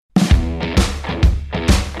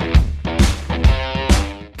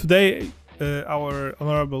Today, our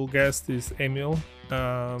honorable guest is Emil,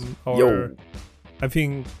 Yo. I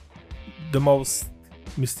think the most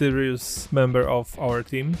mysterious member of our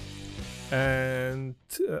team, and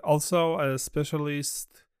also a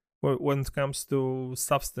specialist when it comes to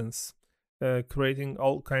substance, creating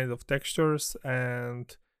all kinds of textures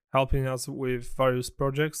and helping us with various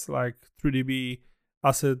projects like 3DB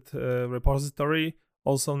asset repository.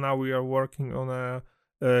 Also, now we are working on a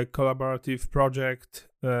collaborative project,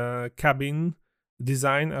 cabin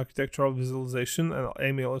design, architectural visualization, and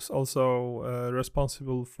Emil is also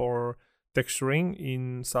responsible for texturing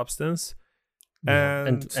in Substance. Yeah.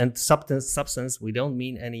 And substance, we don't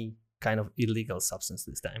mean any kind of illegal substance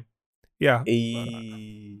this time. Yeah,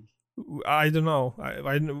 Eh, I don't know.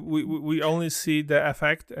 We only see the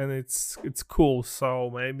effect, and it's cool.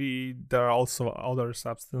 So maybe there are also other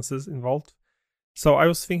substances involved. So I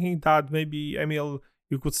was thinking that maybe Emil,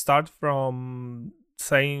 you could start from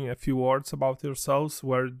saying a few words about yourselves.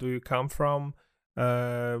 Where do you come from?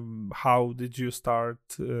 How did you start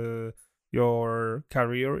your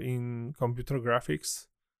career in computer graphics?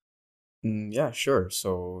 yeah, sure.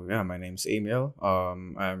 So yeah, my name's Emil.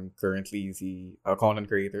 I'm currently the content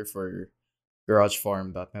creator for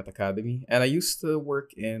GarageFarm.net Academy, and I used to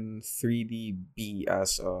work in 3DB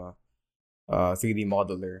as a 3D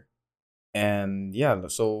modeler. And yeah,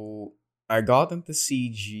 so I got into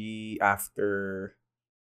CG after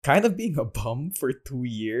kind of being a bum for 2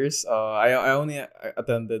 years. I only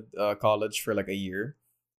attended college for like a year,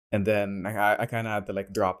 and then I kind of had to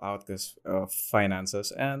like drop out because of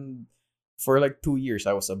finances. And for like 2 years,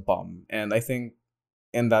 I was a bum. And I think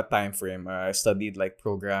in that time frame, I studied like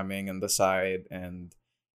programming on the side, and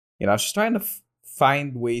I was just trying to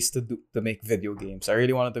find ways to make video games. I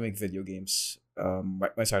really wanted to make video games when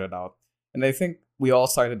I started out, and I think we all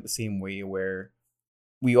started the same way where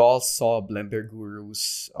we all saw Blender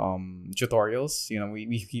Guru's tutorials.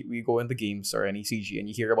 We go into games or any CG and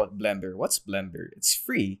you hear about Blender. What's Blender? It's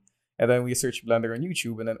free. And then we search Blender on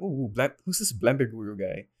YouTube, and then who's this Blender Guru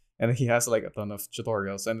guy? And he has like a ton of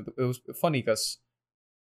tutorials, and it was funny because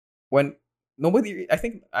when I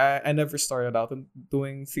think I never started out in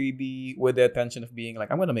doing 3D with the intention of being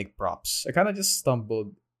like, I'm gonna make props. I kind of just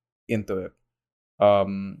stumbled into it.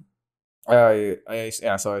 Um, so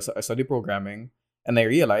I studied programming, and I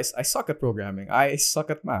realized I suck at programming. I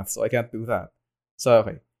suck at math, so I can't do that. So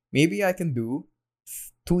okay, maybe I can do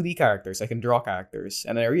 2D characters. I can draw characters,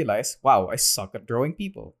 and I realized, wow, I suck at drawing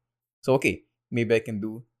people. So okay, maybe I can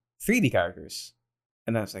do 3D characters.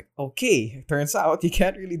 And I was like, okay, turns out you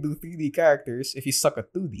can't really do 3D characters if you suck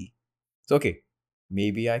at 2D. So okay,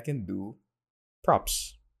 maybe I can do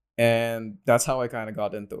props. And that's how I kind of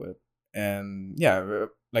got into it. And yeah,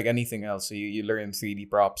 like anything else, so you learn 3D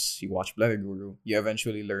props, you watch Blender Guru, you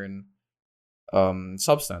eventually learn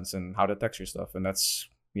Substance and how to texture stuff. And that's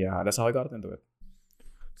how I got into it.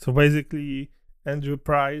 So basically, Andrew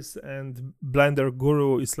Price and Blender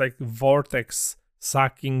Guru is like vortex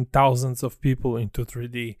sucking thousands of people into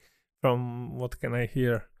 3D. From what can I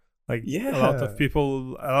hear? Like a lot of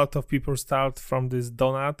people start from this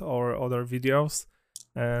donut or other videos,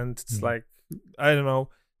 and it's like I don't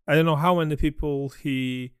know how many people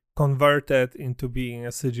he converted into being a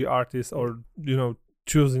CG artist or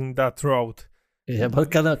choosing that road. Yeah,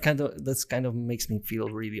 but kind of that's kind of makes me feel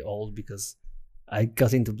really old because I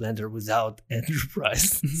got into Blender without Andrew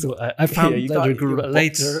Price, so I found Blender Guru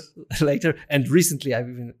later, and recently I've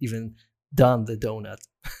even done the donut,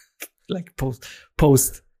 like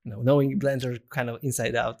post, knowing Blender kind of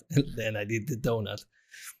inside out, and then I did the donut.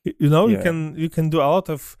 You can do a lot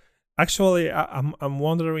of. Actually, I'm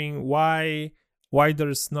wondering why there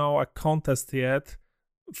is no a contest yet.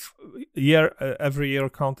 Every year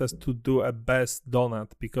contest to do a best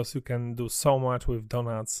donut, because you can do so much with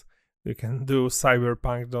donuts. You can do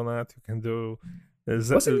cyberpunk donut. You can do,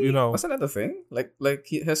 Wasn't that a thing? Like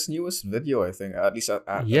his newest video, I think, at least at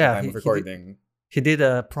the time of recording. He did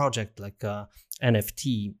a project like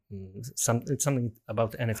NFT, something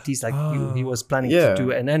about NFTs. Like he was planning to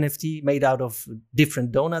do an NFT made out of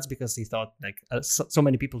different donuts because he thought like so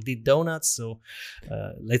many people did donuts, so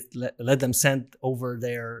let them send over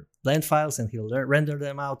their blend files and he'll render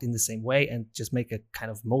them out in the same way and just make a kind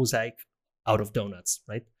of mosaic out of donuts,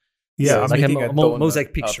 right? Yeah, so like a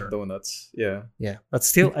mosaic picture. Donuts. Yeah. Yeah, but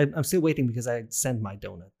still, I'm still waiting because I sent my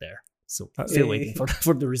donut there, so still waiting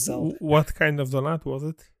for the result. What kind of donut was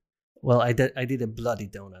it? Well, I did a bloody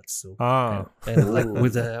donut, so and like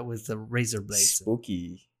with a razor blade.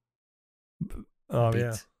 Spooky. Oh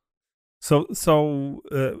yeah. So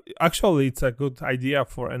actually, it's a good idea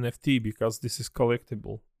for NFT because this is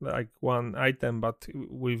collectible, like one item, but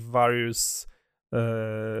with various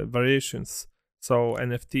variations. So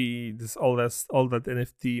NFT, all that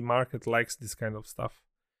NFT market likes this kind of stuff.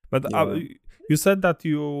 But you said that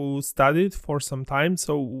you studied for some time,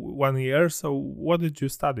 so 1 year. So what did you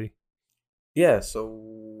study? Yeah, so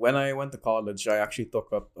when I went to college, I actually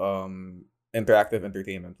took up interactive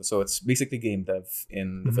entertainment. So it's basically game dev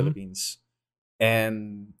in the Philippines.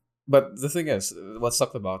 And but the thing is, what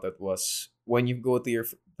sucked about it was when you go to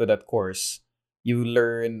that course, you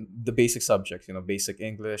learn the basic subjects, basic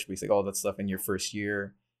English, basic all that stuff in your first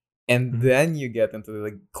year, and then you get into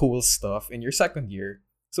like cool stuff in your second year.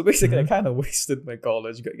 So basically, I kind of wasted my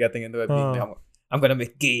college getting into it, being like, I'm gonna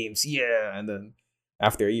make games, yeah, and then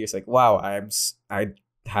after a year, it's like, wow, I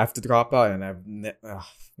have to drop out, and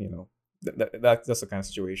that's the kind of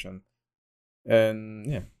situation, and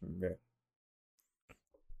yeah.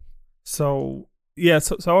 So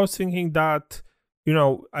so I was thinking that,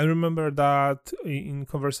 I remember that in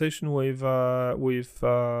conversation with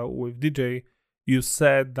DJ, you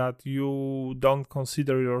said that you don't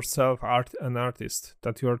consider yourself an artist,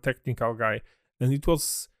 that you're a technical guy, and it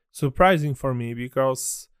was surprising for me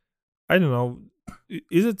because I don't know,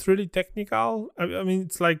 is it really technical? I mean,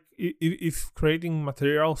 it's like if creating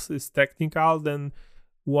materials is technical, then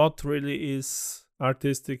what really is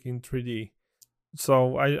artistic in 3D?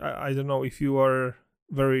 So I don't know if you are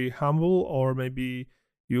very humble, or maybe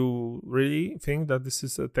you really think that this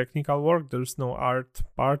is a technical work. There's no art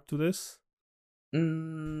part to this.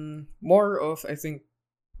 More of, I think,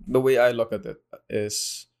 the way I look at it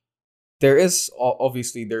is there is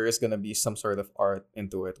gonna be some sort of art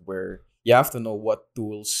into it, where you have to know what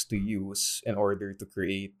tools to use in order to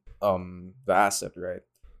create the asset, right?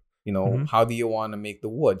 How do you want to make the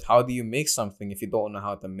wood? How do you make something if you don't know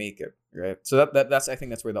how to make it, right? So that's I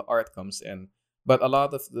think that's where the art comes in. But a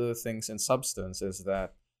lot of the things in Substance is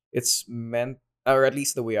that it's meant, or at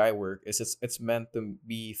least the way I work is it's meant to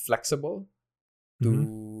be flexible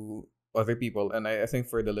to other people. And I think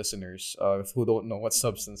for the listeners who don't know what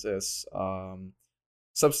Substance is,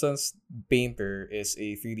 Substance Painter is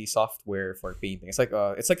a 3D software for painting. It's like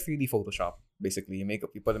 3D Photoshop basically. You make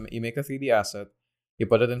a 3D asset, you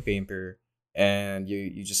put it in Painter, and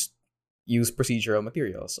you just use procedural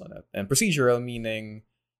materials on it. And procedural meaning,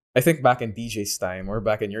 I think back in DJ's time, or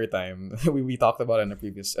back in your time, we talked about it in a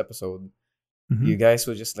previous episode. You guys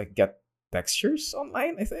would just like get textures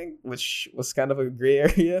online, I think, which was kind of a gray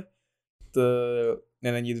area. And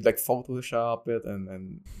then you'd like Photoshop it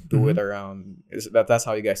and do it around. That's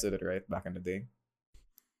how you guys did it, right? Back in the day.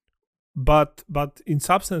 But in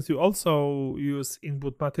Substance, you also use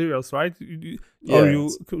input materials, right? Or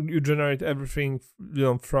you generate everything,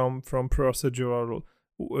 from procedural,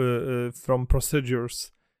 from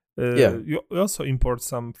procedures. You also import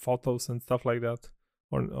some photos and stuff like that,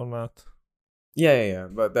 or not? Yeah.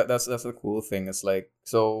 But that's the cool thing. It's like,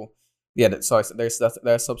 so yeah.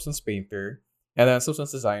 There's Substance Painter, and then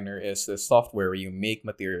Substance Designer is the software where you make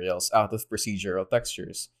materials out of procedural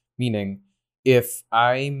textures. Meaning, if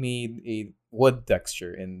I made a wood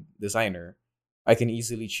texture in Designer, I can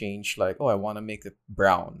easily change, like, oh, I want to make it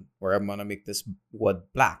brown, or I want to make this wood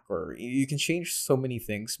black, or you can change so many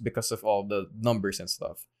things because of all the numbers and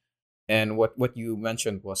stuff. And what you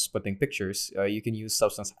mentioned was putting pictures. You can use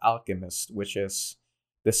Substance Alchemist, which is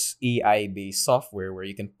this AI-based software where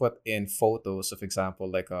you can put in photos of,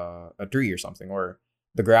 example, like a tree or something, or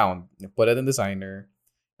the ground. You put it in Designer,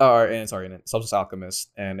 in Substance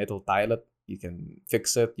Alchemist, and it'll tile it. You can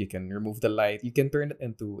fix it. You can remove the light. You can turn it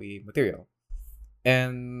into a material.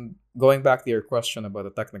 And going back to your question about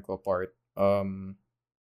the technical part,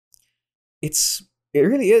 it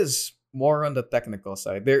really is more on the technical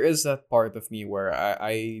side. There is that part of me where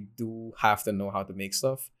I do have to know how to make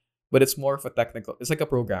stuff, but it's more of a technical. It's like a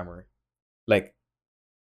programmer. Like,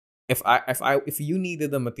 if you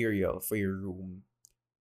needed a material for your room,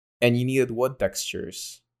 and you needed wood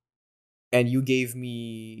textures, and you gave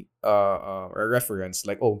me a reference,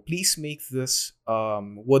 like, oh, please make this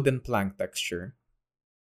wooden plank texture,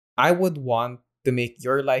 I would want to make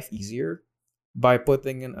your life easier by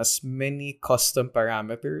putting in as many custom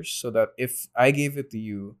parameters, so that if I gave it to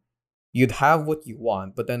you, you'd have what you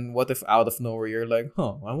want. But then what if out of nowhere you're like,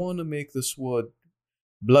 I want to make this wood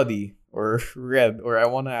bloody or red, or I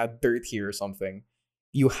want to add dirt here or something.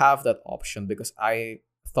 You have that option because I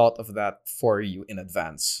thought of that for you in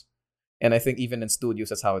advance. And I think even in studios,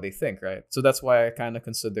 that's how they think, right? So that's why I kind of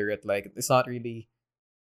consider it like, it's not really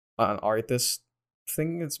an artist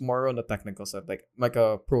thing. It's more on the technical side, like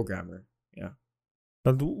a programmer. Yeah.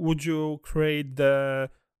 But would you create the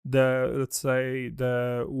let's say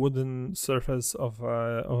the wooden surface of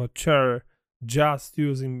a chair just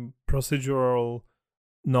using procedural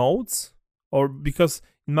nodes, or because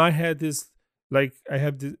in my head is like I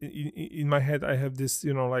have this in my head I have this,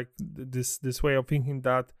 you know, like this way of thinking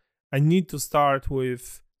that I need to start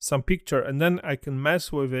with some picture and then I can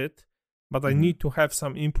mess with it, but I need to have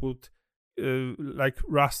some input, like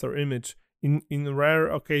raster image. In rare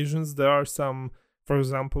occasions there are some, for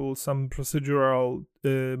example, some procedural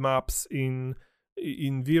maps in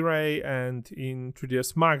V-Ray and in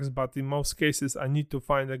 3ds Max, but in most cases I need to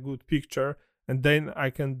find a good picture and then I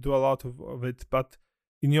can do a lot of it. But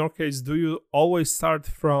in your case, do you always start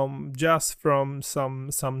from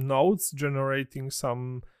some nodes, generating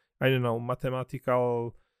some, I don't know,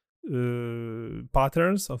 mathematical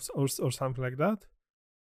patterns or something like that?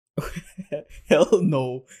 Hell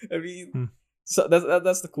no. I mean, so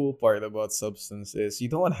that's the cool part about Substance is you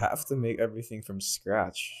don't have to make everything from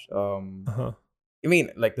scratch. I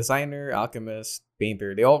mean, like Designer, Alchemist,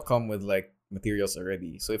 Painter, they all come with like materials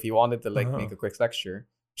already. So if you wanted to like make a quick texture,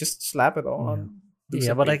 just slap it on.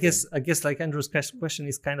 Yeah, but I guess like Andrew's question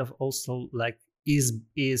is kind of also like,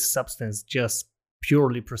 is Substance just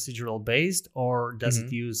purely procedural based, or does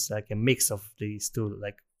it use like a mix of these two,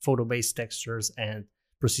 like photo based textures and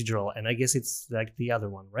procedural? And I guess it's like the other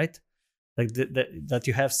one, right? Like that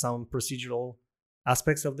you have some procedural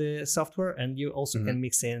aspects of the software, and you also can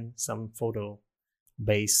mix in some photo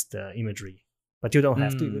based imagery, but you don't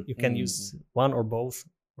have to. You can use one or both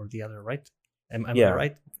or the other, right? Am I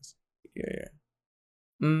right? Yeah.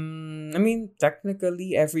 I mean,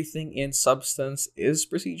 technically, everything in Substance is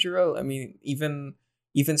procedural. I mean, even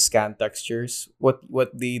scan textures. What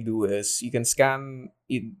they do is you can scan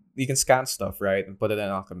stuff, right, and put it in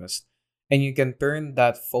Alchemist, and you can turn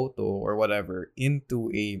that photo or whatever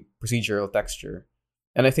into a procedural texture.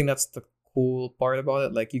 And I think that's the cool part about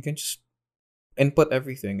it. Like you can just input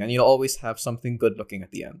everything, and you'll always have something good looking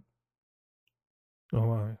at the end. Oh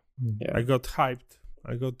wow! Yeah. I got hyped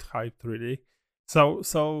really.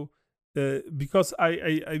 So because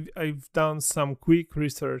I've done some quick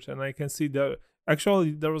research and I can see that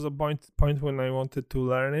actually there was a point when I wanted to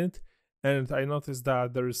learn it, and I noticed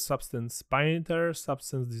that there is Substance Painter,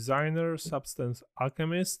 Substance Designer, Substance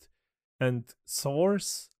Alchemist, and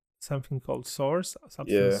Source, something called Source,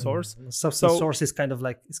 Substance Source. Substance Source is kind of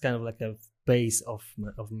like a base of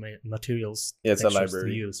materials. Yeah, it's a library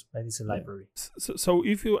to use, right? It's a library. So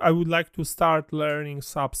if I would like to start learning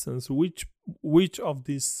Substance, which of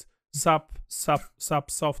these sub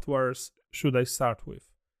softwares should I start with?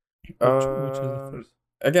 Which is the first?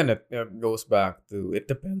 Again, it goes back to, it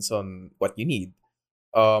depends on what you need.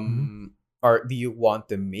 Do you want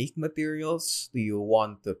to make materials? Do you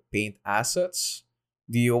want to paint assets?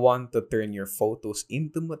 Do you want to turn your photos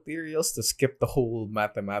into materials to skip the whole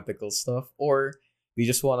mathematical stuff, or do you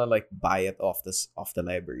just want to like buy it off the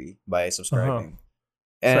library by subscribing?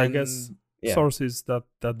 And so I guess sources that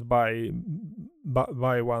buy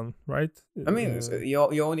one, right? I mean,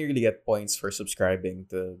 you only really get points for subscribing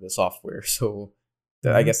to the software, so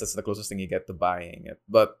I guess that's the closest thing you get to buying it.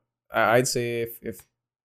 But I'd say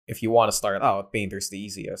if you want to start out, Painter's the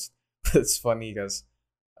easiest. It's funny because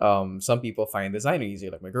some people find Designer easier,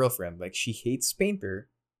 like my girlfriend. Like she hates Painter,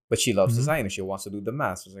 but she loves Designer. She wants to do the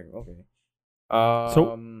math. So it's like, okay.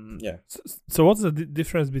 So what's the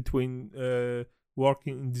difference between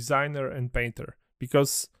working in Designer and Painter?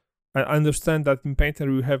 Because I understand that in Painter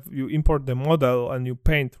you import the model and you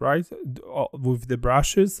paint, right, with the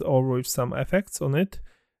brushes or with some effects on it.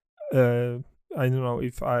 I don't know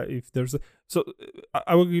if there's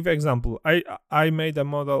I will give example. I made a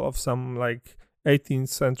model of some like 18th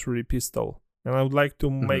century pistol, and I would like to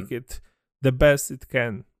make it the best it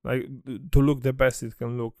can, like to look the best it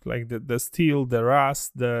can look, like the steel, the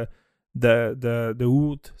rust, the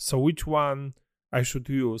wood. So which one I should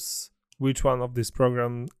use? Which one of this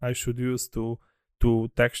program I should use to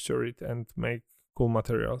texture it and make cool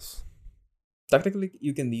materials? Technically,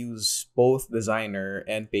 you can use both Designer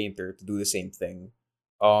and Painter to do the same thing.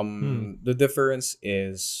 The difference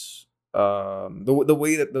is the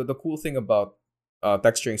way that the cool thing about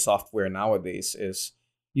texturing software nowadays is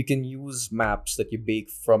you can use maps that you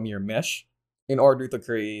bake from your mesh in order to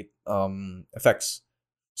create effects.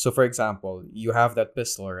 So, for example, you have that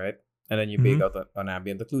pistol, right? And then you bake out an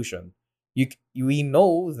ambient occlusion. We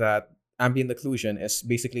know that ambient occlusion is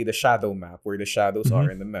basically the shadow map where the shadows are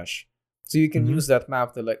in the mesh. So you can use that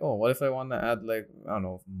map to like, oh, what if I want to add like, I don't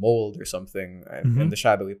know, mold or something in the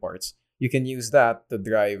shadowy parts? You can use that to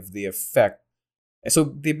drive the effect. And so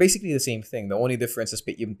they're basically the same thing. The only difference is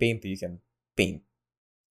in Painter you can paint.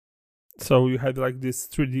 So you had like this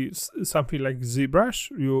 3D, something like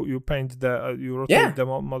ZBrush. You paint you rotate the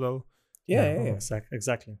model. Yeah.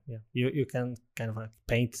 Exactly. Yeah, you can kind of like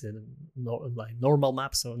paint like normal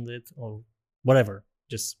maps on it, or whatever,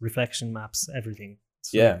 just reflection maps, everything.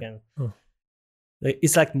 So Yeah. you can,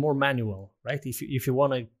 it's like more manual, right? If you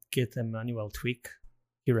want to get a manual tweak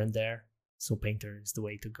here and there, so Painter is the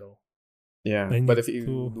way to go. Yeah, I but need if you're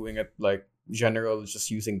to- doing it like general, just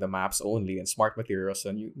using the maps only and smart materials,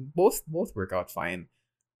 then you both work out fine.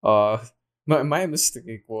 My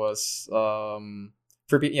mistake was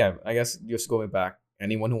yeah, I guess just going back.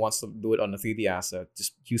 Anyone who wants to do it on a 3D asset,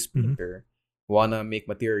 just use Mhm. Painter. Wanna make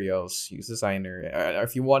materials, use Designer.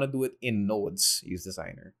 If you wanna do it in nodes, use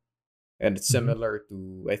Designer. And it's Mhm. similar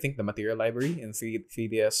to, I think, the material library in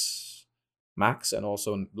 3ds Max and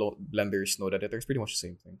also Blender's node editor. It's pretty much the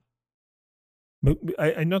same thing. But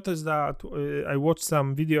I noticed that I watched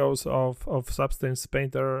some videos of Substance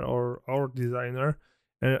Painter or Designer,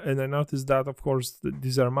 and I noticed that, of course,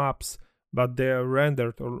 these are maps, but they are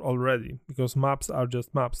rendered already, because maps are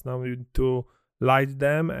just maps. Now you need to light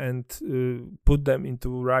them and put them into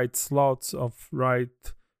right slots of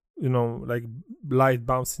right, like light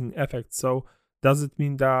bouncing effects. So does it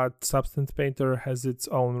mean that Substance Painter has its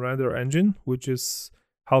own render engine, which is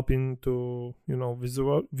helping to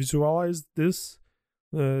visualize this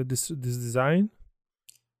design?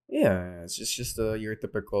 Yeah, it's just your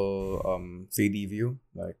typical 3D view,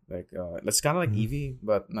 it's kind of like Mhm. Eevee,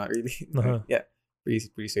 but not really. Uh-huh. Yeah,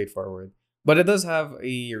 pretty straightforward. But it does have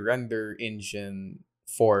a render engine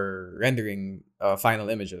for rendering final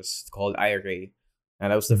images called iRay,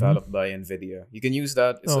 and that was Mhm. developed by NVIDIA. You can use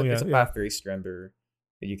that. It's Oh, it's a yeah. path-traced render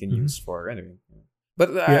that you can Mhm. use for rendering.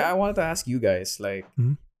 But Yeah. I wanted to ask you guys, like,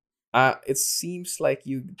 Mhm. it seems like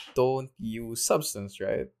you don't use Substance,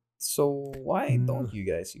 right? So why don't you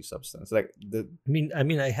guys use Substance? Like I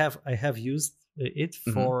mean, I have used it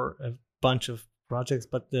for a bunch of projects,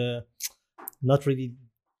 but not really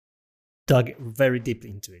dug very deep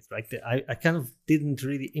into it. Like I kind of didn't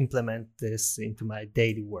really implement this into my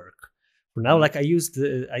daily work. For now, like I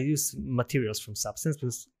use materials from Substance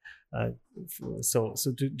because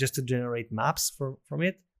just to generate maps from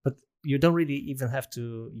it. But you don't really even have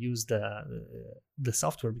to use the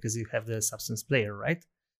software because you have the Substance player, right?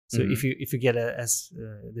 So if you get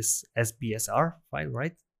this SBSR file,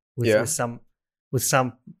 right, with some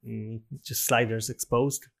just sliders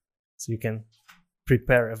exposed, so you can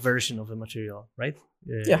prepare a version of the material, right?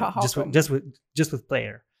 Just with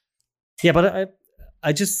player. Yeah, but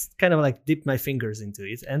I just kind of like dipped my fingers into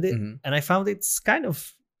it, and I found it's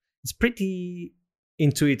pretty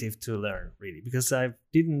intuitive to learn, really, because I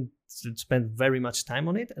didn't spend very much time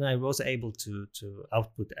on it, and I was able to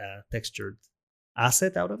output a textured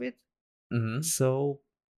asset out of it. So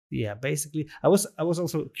yeah, basically, I was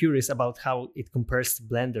also curious about how it compares to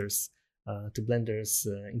Blender's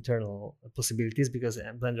internal possibilities, because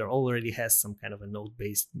Blender already has some kind of a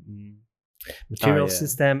node-based material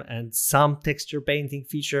system and some texture painting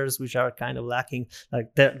features which are kind of lacking.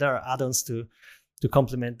 Like there are add-ons to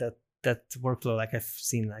complement that workflow. Like I've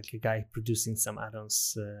seen like a guy producing some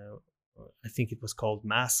add-ons. I think it was called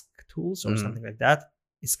Mask Tools or something like that.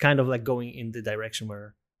 It's kind of like going in the direction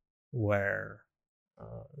where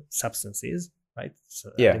Substance is, right?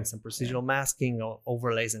 So adding some procedural masking or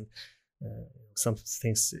overlays and some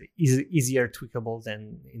things easier tweakable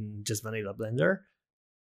than in just vanilla Blender.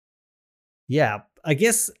 Yeah, I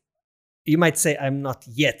guess you might say I'm not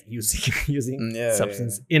yet using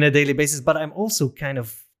Substance in a daily basis, but I'm also kind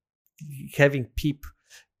of having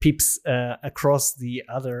peeps across the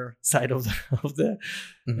other side of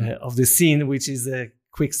the scene, which is a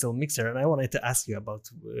Quixel Mixer, and I wanted to ask you about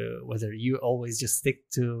whether you always just stick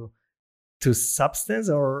to Substance,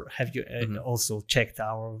 or have you also checked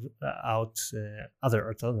out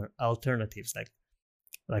other alternatives,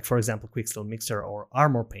 like for example Quixel Mixer or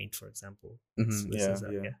Armor Paint, for example. This is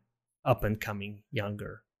a up and coming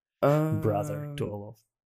younger brother to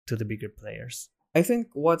the bigger players. I think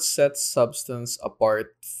what sets Substance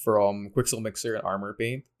apart from Quixel Mixer and Armor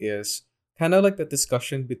Paint is kind of like the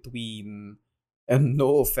discussion between, and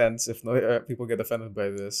no offense if people get offended by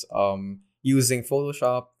this, using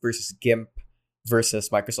Photoshop versus GIMP versus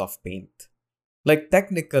Microsoft Paint. Like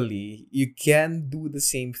technically, you can do the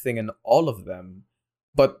same thing in all of them,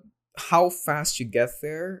 but how fast you get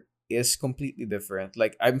there is completely different.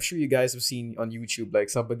 Like I'm sure you guys have seen on YouTube, like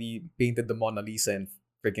somebody painted the Mona Lisa in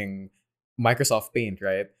freaking Microsoft Paint,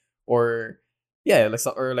 right? Or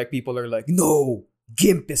like people are like, no,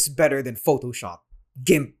 GIMP is better than Photoshop.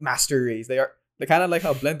 GIMP Master Race. They're kind of like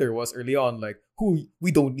how Blender was early on. Like,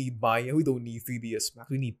 we don't need Maya, we don't need 3ds Max,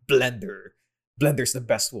 we need Blender. Blender's the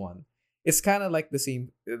best one. It's kind of like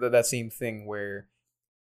that same thing where,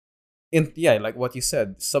 like what you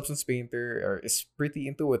said, Substance Painter is pretty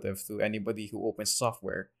intuitive to anybody who opens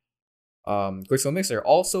software. Crystal Mixer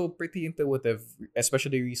also pretty intuitive,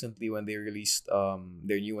 especially recently when they released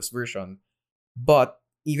their newest version. But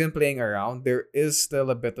even playing around, there is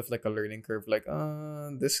still a bit of like a learning curve. Like,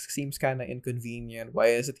 this seems kind of inconvenient. Why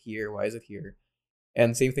is it here? Why is it here?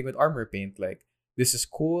 And same thing with Armor Paint. Like, this is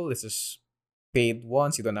cool. This is paid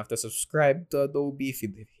once. You don't have to subscribe to Adobe if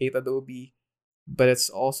you hate Adobe. But it's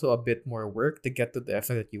also a bit more work to get to the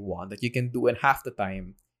effect that you want, that you can do in half the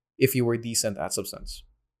time if you were decent at Substance.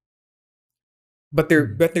 But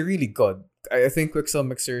they're really good. I think Quixel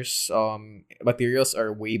Mixer's materials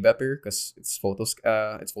are way better because it's photo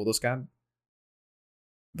scan.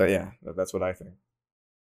 But yeah, that's what I think.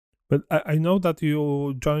 But I know that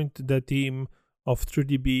you joined the team of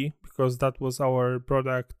 3DB because that was our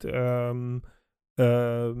product, and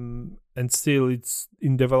still it's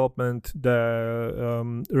in development,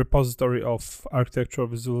 the repository of architectural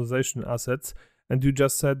visualization assets. And you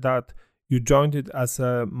just said that you joined it as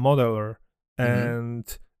a modeler,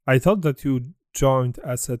 and I thought that you joined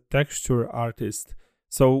as a texture artist.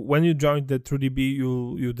 So when you joined the 3DB,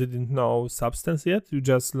 you didn't know Substance yet? You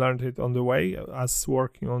just learned it on the way as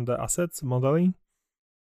working on the assets modeling?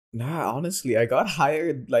 Nah, honestly, I got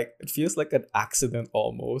hired, like, it feels like an accident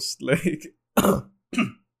almost. Like,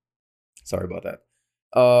 sorry about that.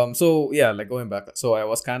 So yeah, like going back, so I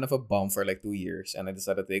was kind of a bum for like 2 years, and I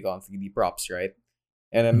decided to take on 3D props, right?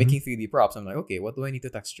 And I'm making 3D props. I'm like, okay, what do I need to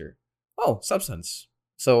texture? Oh, Substance.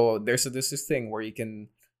 So there's this thing where you can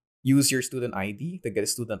use your student ID to get a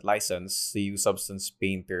student license to use Substance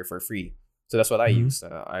Painter for free. So that's what I used.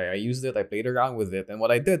 I used it. I played around with it, and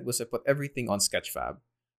what I did was I put everything on Sketchfab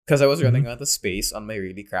because I was running out of space on my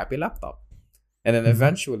really crappy laptop. And then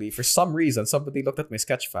eventually, for some reason, somebody looked at my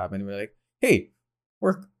Sketchfab and were like, "Hey,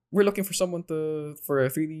 we're looking for someone for a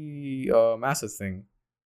 3D asset thing.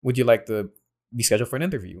 Would you like to be scheduled for an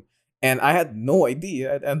interview?" And I had no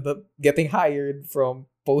idea I'd end up getting hired from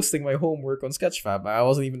posting my homework on Sketchfab. I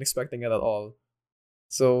wasn't even expecting it at all.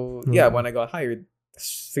 So yeah, when I got hired,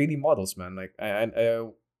 3D models, man. Like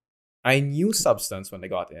I knew Substance when I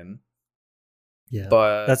got in. Yeah,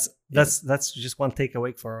 but that's just one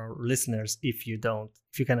takeaway for our listeners. If you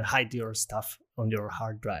can hide your stuff on your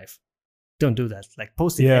hard drive, don't do that. Like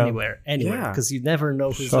post it anywhere, because you never know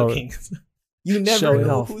who's looking. You never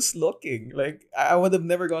know who's looking. Like I would have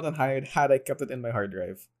never gotten hired had I kept it in my hard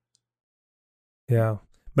drive. Yeah.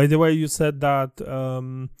 By the way, you said that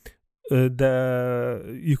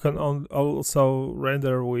you can also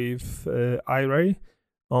render with Iray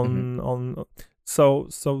on. So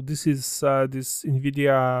this is this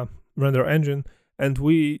NVIDIA render engine, and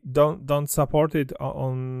we don't support it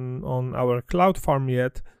on our cloud farm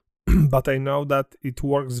yet, but I know that it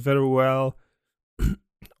works very well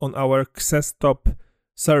on our Xestop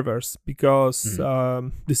servers because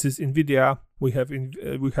this is NVIDIA. We have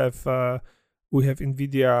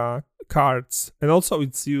NVIDIA cards, and also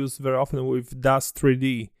it's used very often with DAS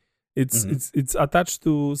 3D. It's attached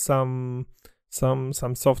to some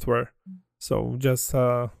software. So just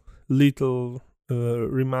a little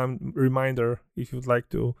reminder, if you'd like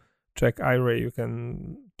to check Iray, you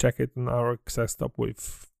can check it on our Xestop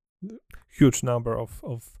with huge number of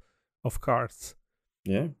cards.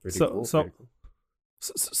 Yeah, pretty cool.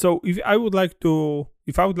 So if I would like to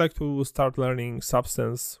start learning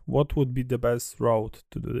Substance, what would be the best route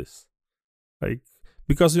to do this? Like,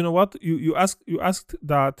 because you know what, you asked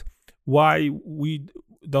that why we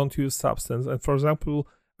don't use Substance, and for example,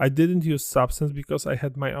 I didn't use Substance because I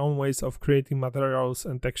had my own ways of creating materials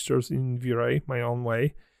and textures in V-Ray, my own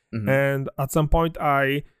way. And at some point,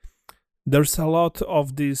 there's a lot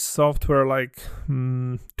of this software like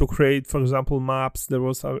to create, for example, maps.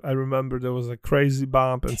 I remember there was a Crazy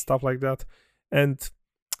Bump and stuff like that. And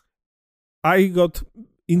I got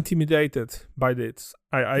intimidated by this.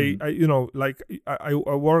 I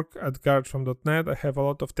work at GarageFarm.net. I have a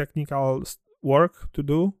lot of technical work to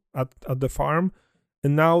do at the farm.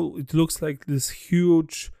 And now it looks like this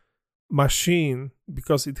huge machine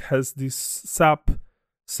because it has these sub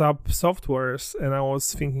softwares, and I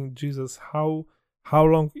was thinking, Jesus, how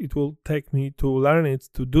long it will take me to learn it,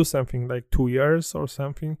 to do something like 2 years or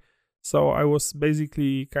something. So I was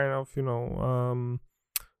basically kind of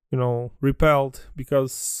repelled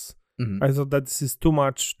because I thought that this is too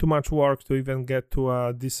much work to even get to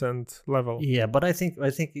a decent level. Yeah, but I think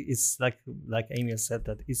it's like Emil said,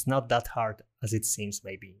 that it's not that hard as it seems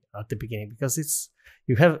maybe at the beginning, because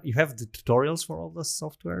you have the tutorials for all the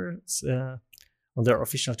software on their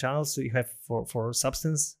official channels. So you have for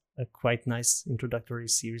Substance a quite nice introductory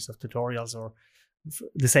series of tutorials, or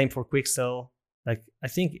the same for Quixel. Like I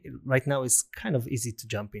think right now it's kind of easy to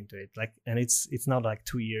jump into it. Like, and it's not like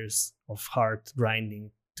 2 years of hard grinding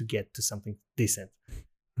to get to something decent.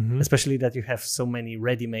 Mm-hmm. Especially that you have so many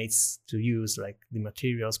ready-mades to use, like the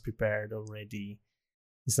materials prepared already.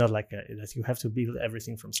 It's not like that you have to build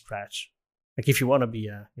everything from scratch. Like if you want to be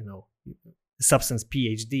a substance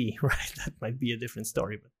PhD, right? That might be a different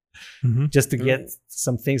story. But just to get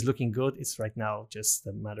some things looking good, it's right now just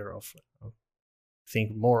a matter of I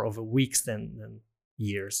think more of a weeks than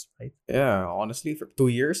years, right? Yeah, honestly, for 2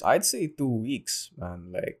 years, I'd say 2 weeks,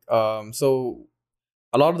 man. Like, so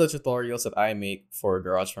a lot of the tutorials that I make for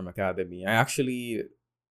GarageFarm Academy, I actually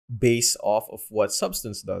base off of what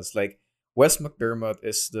Substance does. Like, Wes McDermott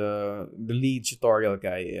is the lead tutorial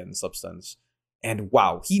guy in Substance, and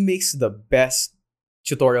wow, he makes the best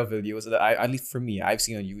tutorial videos that at least for me, I've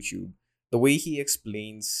seen on YouTube. The way he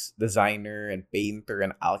explains designer and painter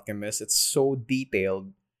and alchemist, it's so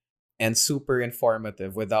detailed and super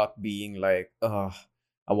informative without being like,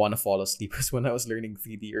 I want to fall asleep. Because when I was learning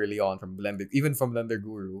 3D early on from Blender, even from Blender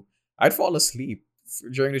Guru, I'd fall asleep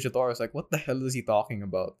during the tutorials. Like, what the hell is he talking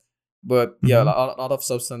about? But yeah, a lot of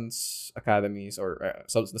Substance Academies or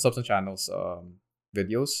the Substance channels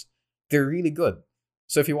videos, they're really good.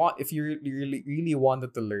 So if you really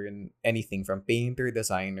wanted to learn anything from painter,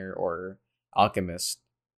 designer, or alchemist,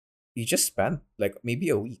 you just spend like maybe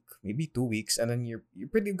a week, maybe 2 weeks, and then you're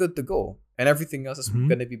pretty good to go. And everything else is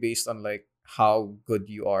gonna be based on like how good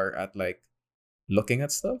you are at like looking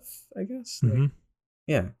at stuff, I guess. Like,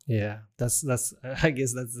 yeah. That's I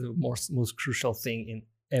guess that's the most crucial thing in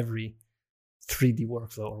every 3D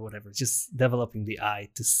workflow or whatever. Just developing the eye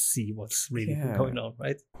to see what's really going on,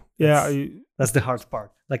 right? That's the hard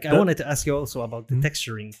part. Like I wanted to ask you also about the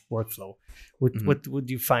texturing workflow. What would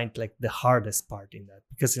you find like the hardest part in that?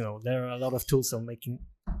 Because there are a lot of tools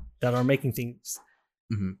that are making things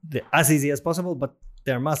as easy as possible, but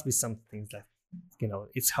there must be some things that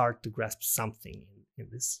it's hard to grasp something in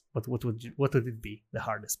this. What would it be the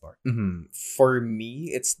hardest part? For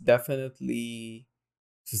me, it's definitely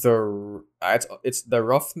it's the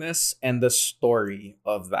roughness and the story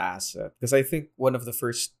of the asset. Because I think one of the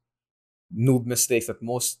first noob mistakes that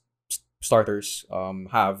most starters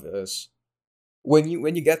have is when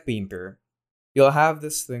you get Painter, you'll have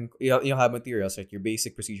this thing. You'll have materials like your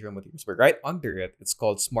basic procedural materials, but right under it, it's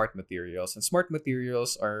called smart materials. And smart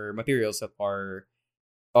materials are materials that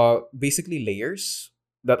are basically layers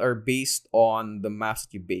that are based on the maps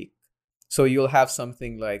that you bake. So you'll have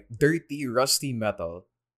something like dirty, rusty metal.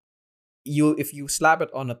 If you slap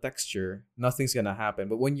it on a texture, nothing's gonna happen.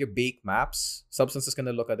 But when you bake maps, Substance is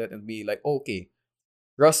gonna look at it and be like, okay,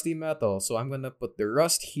 rusty metal. So I'm gonna put the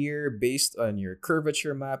rust here based on your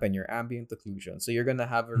curvature map and your ambient occlusion. So you're gonna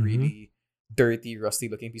have a really dirty, rusty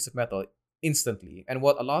looking piece of metal instantly. And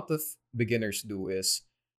what a lot of beginners do is,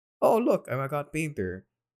 oh look, I got Painter.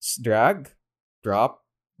 Drag, drop,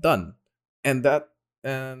 done. And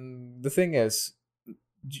the thing is,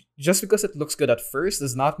 just because it looks good at first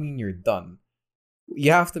does not mean you're done.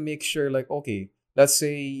 You have to make sure, like, okay, let's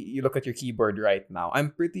say you look at your keyboard right now.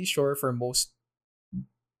 I'm pretty sure for most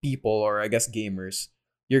people, or I guess gamers,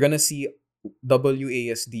 you're gonna see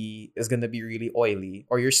WASD is gonna be really oily,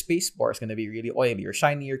 or your spacebar is gonna be really oily or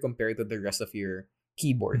shinier compared to the rest of your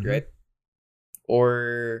keyboard, right?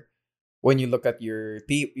 Or when you look at your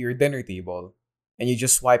dinner table and you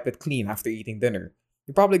just wipe it clean after eating dinner,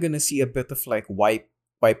 you're probably gonna see a bit of like wipe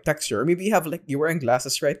texture. Or maybe you have like you're wearing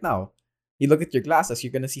glasses right now. You look at your glasses,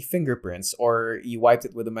 you're gonna see fingerprints, or you wiped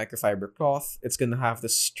it with a microfiber cloth. It's gonna have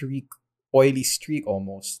the oily streak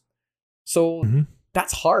almost. So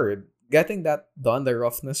that's hard. Getting that done, the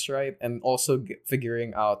roughness right, and also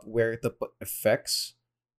figuring out where to put effects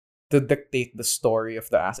to dictate the story of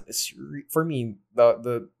the asset is for me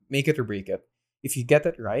the make it or break it. If you get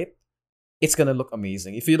it right, it's gonna look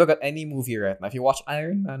amazing. If you look at any movie right now, if you watch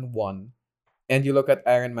Iron Man 1 and you look at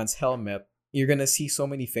Iron Man's helmet, you're gonna see so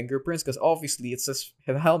many fingerprints because obviously it's his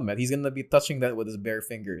helmet. He's gonna be touching that with his bare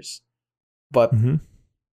fingers. But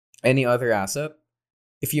any other asset,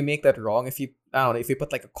 if you make that wrong, if you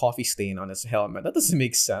put like a coffee stain on his helmet, that doesn't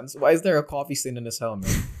make sense. Why is there a coffee stain on his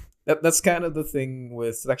helmet? That's kind of the thing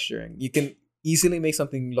with texturing. You can easily make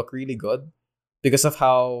something look really good because of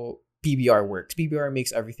how PBR works. PBR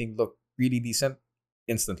makes everything look really decent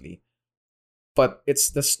instantly. But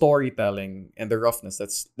it's the storytelling and the roughness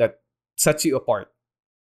that sets you apart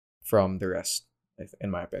from the rest,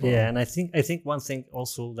 in my opinion. Yeah, and I think one thing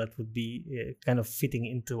also that would be kind of fitting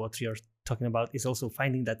into what you're talking about is also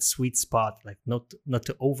finding that sweet spot, like not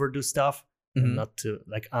to overdo stuff and not to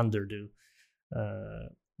like underdo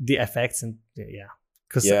the effects. And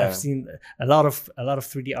because I've seen a lot of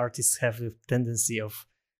 3D artists have a tendency of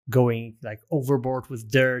going like overboard with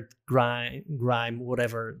dirt, grime,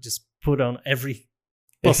 whatever, just put on every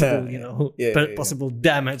possible, Yeah. possible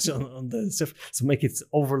damage on the surface. So make it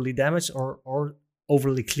overly damaged or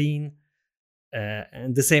overly clean.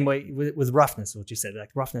 And the same way with roughness, what you said,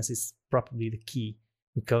 like roughness is probably the key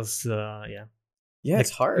because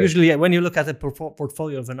it's hard. Usually, when you look at the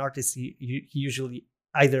portfolio of an artist, he usually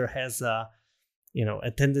either has a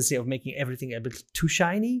tendency of making everything a bit too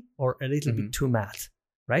shiny or a little bit too matte,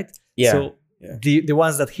 right? Yeah. So the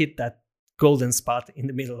ones that hit that golden spot in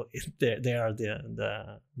the middle, they are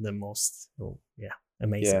the most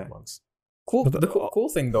amazing ones. Cool. The cool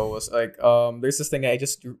thing though was like there's this thing I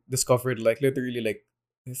just discovered like literally like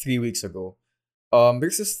 3 weeks ago.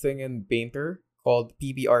 There's this thing in Painter called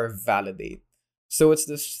PBR Validate. So it's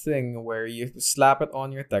this thing where you slap it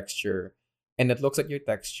on your texture and it looks at your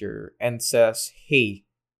texture and says, "Hey,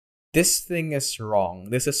 this thing is wrong.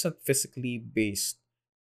 This isn't physically based.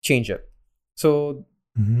 Change it." So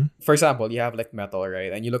for example, you have like metal,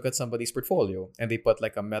 right? And you look at somebody's portfolio and they put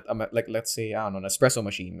like like let's say, I don't know, an espresso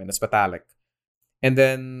machine and it's metallic. And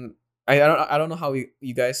then I don't know how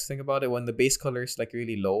you guys think about it when the base color is like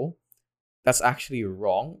really low. That's actually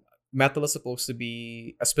wrong. Metal is supposed to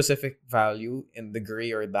be a specific value in the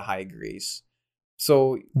gray or the high grays.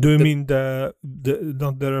 So do you mean the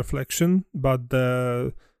not the reflection, but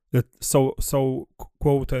the so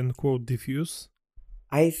quote unquote diffuse?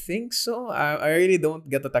 I think so. I really don't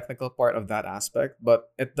get the technical part of that aspect,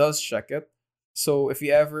 but it does check it. So if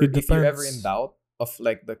you're ever in doubt of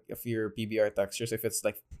like of your PBR textures, if it's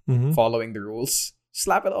like following the rules,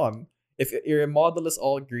 slap it on. If your model is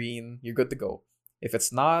all green, you're good to go. If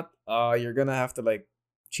it's not, you're gonna have to like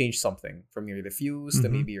change something from your diffuse to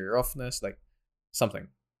maybe your roughness, like something.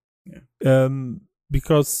 Yeah.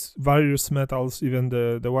 Because various metals, even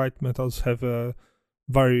the white metals, have a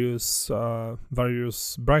various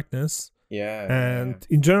brightness. Yeah. And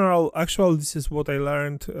in general, actually, this is what I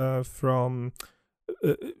learned from.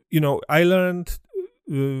 I learned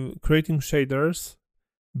creating shaders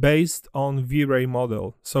based on V-Ray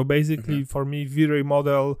model. So basically, for me, V-Ray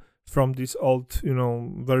model from these old,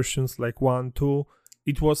 versions like 1, 2,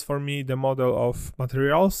 it was for me the model of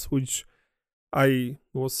materials, which I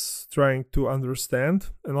was trying to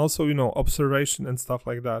understand, and also, observation and stuff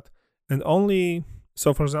like that. And only,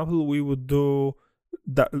 so for example, we would do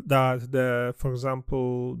for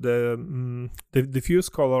example, the diffuse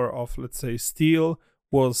color of, let's say, steel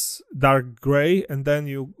was dark gray, and then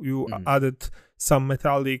you added some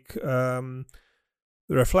metallic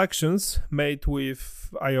reflections made with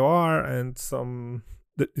IOR and some.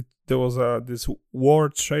 There was this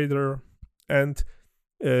word shader, and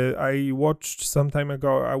I watched some time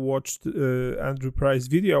ago. I watched Andrew Price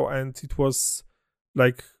video, and it was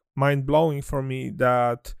like mind blowing for me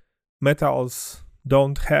that metals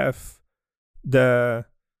don't have the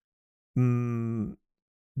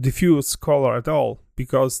diffuse color at all,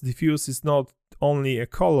 because diffuse is not only a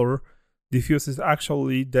color. Diffuse is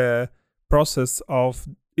actually the process of,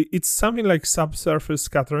 it's something like subsurface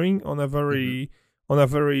scattering on a very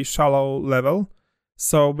shallow level.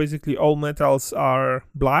 So basically all metals are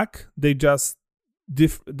black. They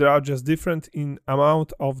are just different in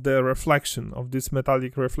amount of the reflection of this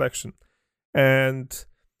metallic reflection. And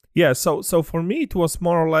so for me it was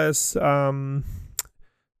more or less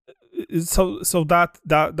so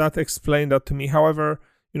that explained that to me. However,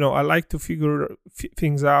 I like to figure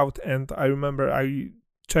things out, and I remember I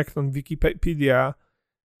checked on Wikipedia.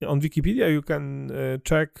 On Wikipedia, you can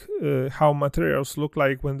check how materials look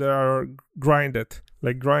like when they are grinded,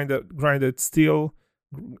 like grinded steel.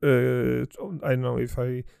 I don't know if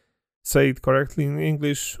I say it correctly in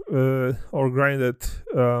English, or grinded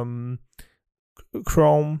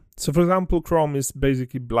chrome. So, for example, chrome is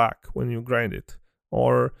basically black when you grind it,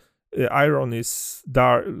 or iron is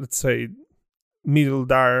dark, let's say middle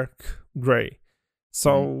dark gray.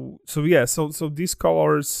 So these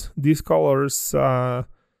colors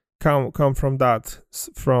come from that,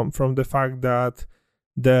 from the fact that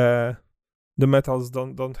the metals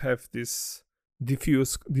don't have this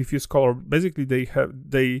diffuse color. Basically,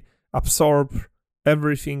 they absorb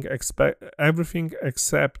everything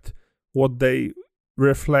except what they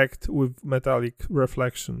reflect with metallic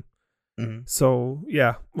reflection. So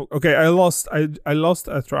okay, I lost a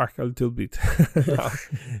track a little bit.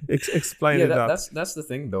 Explain that. That's the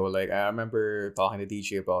thing though. Like I remember talking to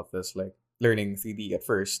DJ about this, like learning 3D at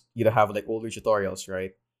first. You'd have like older tutorials,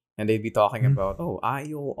 right? And they'd be talking about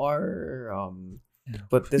IOR,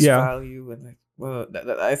 put this value, and like, well,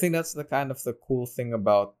 I think that's the kind of the cool thing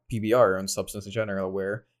about PBR and Substance in general,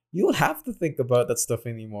 where you don't have to think about that stuff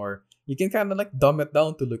anymore. You can kind of like dumb it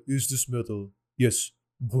down to like, is this metal? Yes,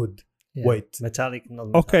 good. White, metallic,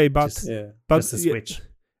 not okay, but just a switch.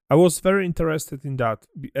 I was very interested in that.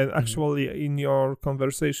 And actually, in your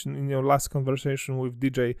last conversation with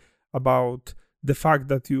DJ about the fact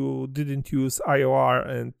that you didn't use IOR,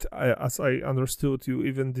 and as I understood, you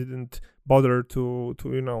even didn't bother to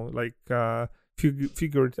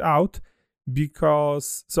figure it out,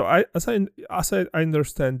 because as I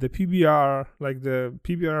understand, the PBR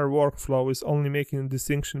workflow is only making a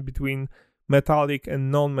distinction between metallic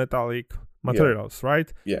and non-metallic materials,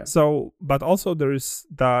 right? Yeah. So, but also there is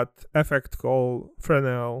that effect called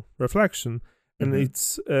Fresnel reflection, and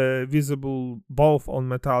it's visible both on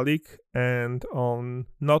metallic and on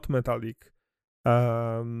not metallic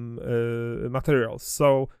materials.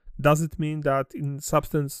 So does it mean that in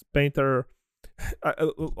Substance Painter,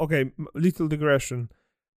 okay, little digression,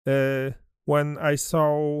 when I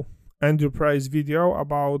saw Andrew Price video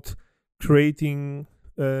about creating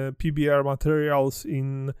PBR materials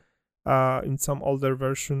in some older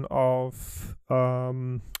version of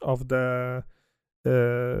the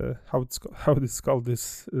how it's called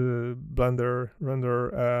this Blender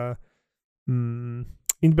render in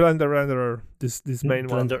Blender renderer, this main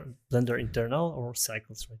Blender, one. Blender internal or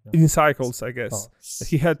Cycles right now? In Cycles, I guess.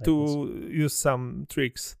 He had Cycles. To use some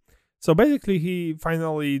tricks. So basically, he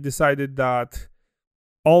finally decided that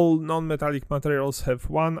all non-metallic materials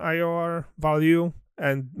have one IOR value,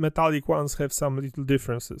 and metallic ones have some little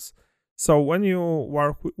differences. So when you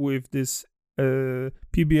work with this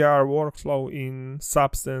PBR workflow in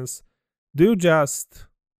Substance, do you just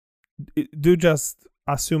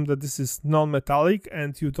assume that this is non-metallic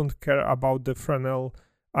and you don't care about the Fresnel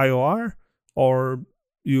IOR, or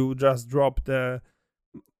you just drop the,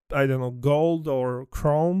 I don't know, gold or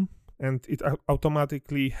chrome, and it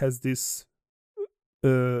automatically has this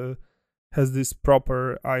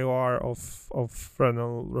proper IOR of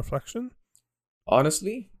Fresnel reflection?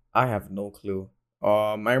 Honestly, I have no clue.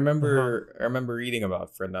 I remember reading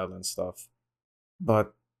about Fresnel and stuff,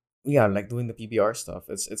 but yeah, like doing the PBR stuff,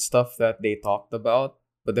 it's stuff that they talked about,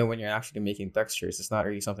 but then when you're actually making textures, it's not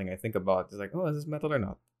really something I think about. It's like, oh, is this metal or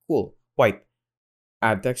not? Cool, white.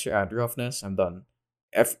 Add texture, add roughness, I'm done.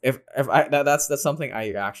 If that's something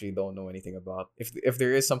I actually don't know anything about. If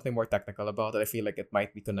there is something more technical about it, I feel like it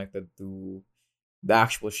might be connected to the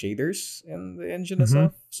actual shaders in the engine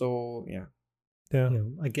itself. So yeah. Yeah,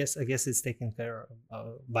 I guess it's taken care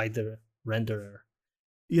of by the renderer.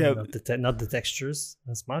 Yeah, not the textures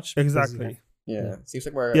as much. Exactly. Yeah, seems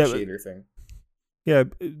like more a shader thing. Yeah,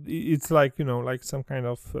 it's like, like some kind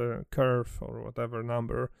of curve or whatever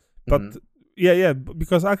number. But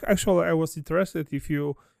because actually I was interested, if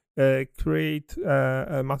you create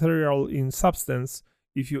a material in Substance,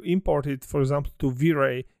 if you import it, for example, to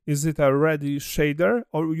V-Ray, is it a ready shader,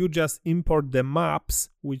 or you just import the maps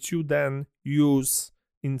which you then use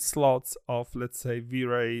in slots of, let's say,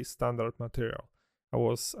 V-Ray standard material? I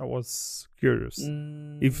was curious.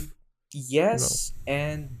 If yes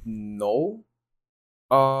and no.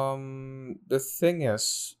 The thing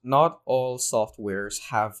is, not all softwares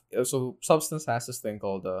have. So Substance has this thing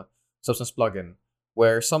called the Substance plugin,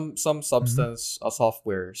 where some Substance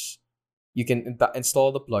softwares, you can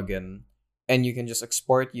install the plugin, and you can just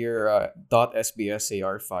export your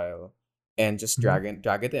 .sbsar file and just drag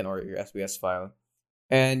it in, or your SBS file,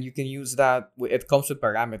 and you can use that. It comes with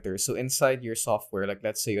parameters. So inside your software, like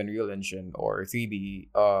let's say Unreal Engine or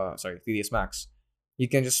 3ds Max, you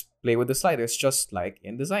can just play with the sliders just like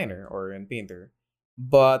in Designer or in Painter.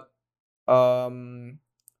 But so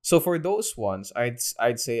for those ones,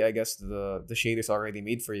 I'd say, I guess the shade is already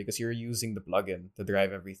made for you because you're using the plugin to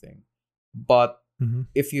drive everything. But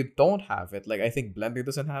if you don't have it, like I think Blender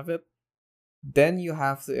doesn't have it, then you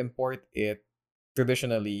have to import it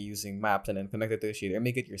traditionally using maps and then connect it to the shader and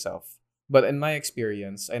make it yourself. But in my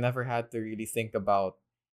experience, I never had to really think about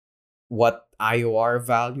what IOR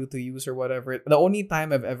value to use or whatever. The only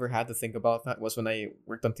time I've ever had to think about that was when I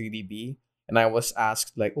worked on 3DB, and I was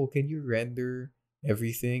asked like, oh, can you render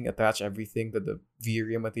everything, attach everything to the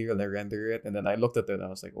V-Ray material and render it? And then I looked at it and I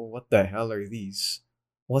was like, oh, what the hell are these?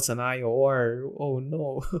 What's an IOR? Oh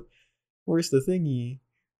no. Where's the thingy?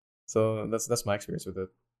 So that's my experience with it.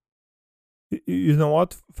 You know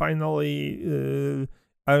what? Finally,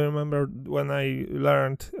 I remember when I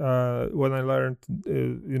learned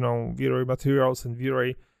V-Ray materials and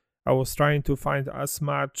V-Ray, I was trying to find as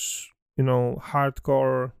much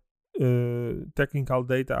hardcore technical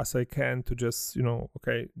data as I can to just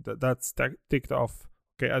okay, that's ticked off.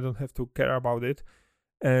 Okay, I don't have to care about it.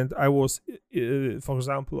 And I was, for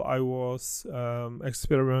example, I was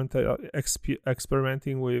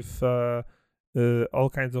experimenting with all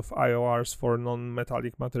kinds of IORs for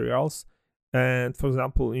non-metallic materials, And for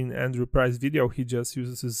example, in Andrew Price video, he just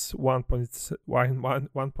uses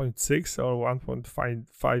 1.6 or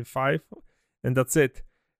 1.55, and that's it.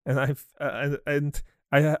 And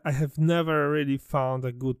I have never really found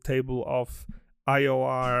a good table of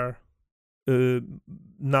IOR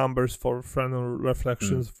numbers for Fresnel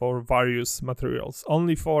reflections for various materials.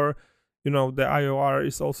 Only for, the IOR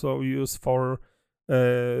is also used for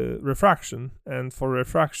refraction, and for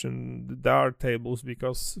refraction there are tables,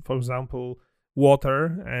 because for example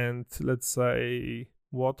water and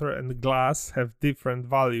glass have different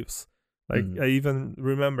values, like I even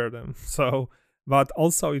remember them. So, but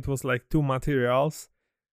also it was like two materials,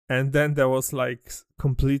 and then there was like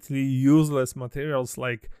completely useless materials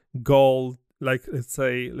like gold, like let's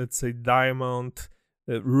say diamond,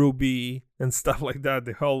 ruby and stuff like that,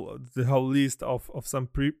 the whole list of some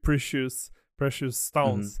precious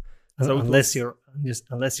stones. So unless you're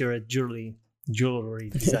a jewelry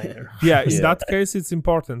designer. Yeah, in that case it's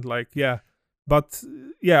important, but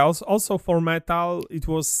also for metal it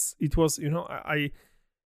was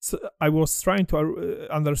I was trying to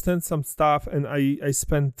understand some stuff, and I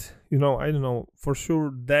spent I don't know, for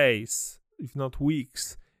sure days if not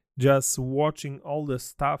weeks, just watching all the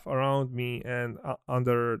stuff around me and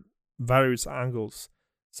under various angles.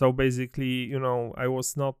 So basically, I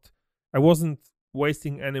wasn't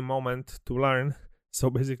wasting any moment to learn. So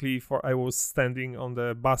basically, I was standing on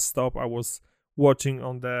the bus stop, I was watching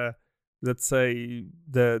on the, let's say,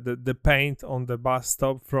 the paint on the bus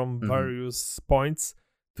stop from various points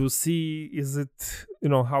to see is it,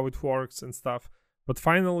 how it works and stuff. But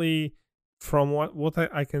finally, from what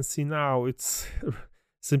I can see now, it's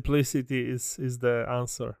simplicity is the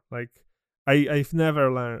answer. Like I've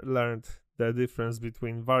never learned the difference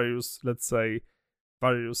between various, let's say,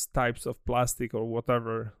 various types of plastic or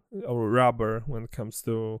whatever, or rubber, when it comes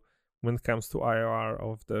to IR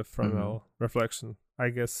of the Fresnel reflection. I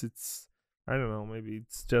guess it's, I don't know, maybe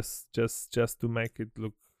it's just to make it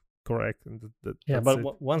look correct, and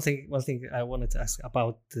but one thing I wanted to ask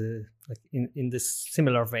about, like in this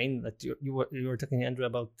similar vein that you were talking, Andrew,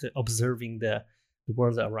 about observing the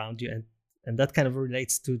world around you, and that kind of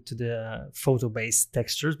relates to the photo-based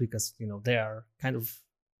textures, because they are kind of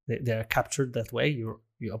they are captured that way. You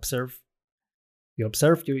observe, you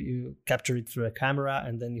capture it through a camera,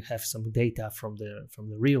 and then you have some data from the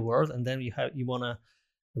real world, and then you want to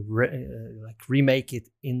remake it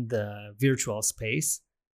in the virtual space,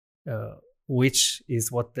 which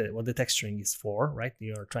is what the texturing is for, right?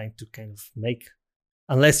 You're trying to kind of make,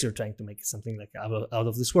 unless you're trying to make something like out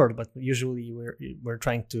of this world, but usually we're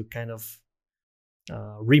trying to kind of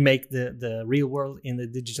remake the real world in the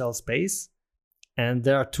digital space. And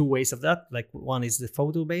there are two ways of that. Like, one is the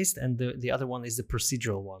photo based, and the other one is the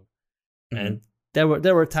procedural one. And there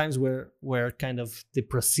were times where kind of the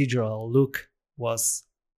procedural look was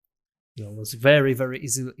very, very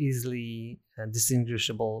easily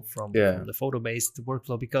distinguishable from the photo based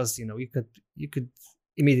workflow, because you could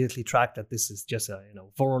immediately track that this is just a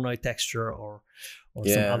Voronoi texture or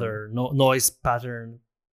some other noise pattern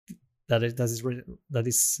that is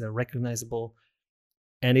recognizable.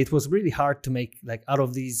 And it was really hard to make, like, out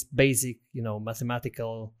of these basic,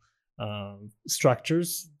 mathematical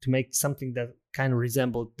structures, to make something that kind of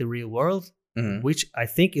resembled the real world, which I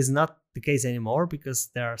think is not the case anymore,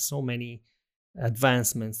 because there are so many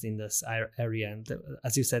advancements in this area. And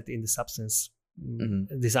as you said, in the Substance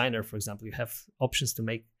Designer, for example, you have options to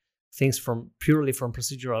make things purely from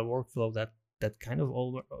procedural workflow that kind of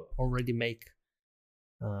already make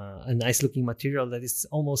a nice looking material that is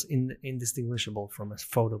almost indistinguishable from a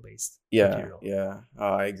photo-based material.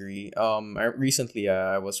 I agree. Recently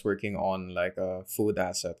I was working on like a food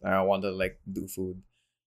asset, and I wanted to like do food,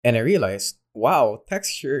 and I realized, wow,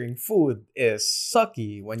 texturing food is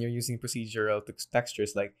sucky when you're using procedural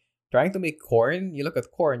textures. Like, trying to make corn, you look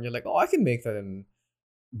at corn, you're like, oh, I can make that in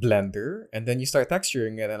Blender, and then you start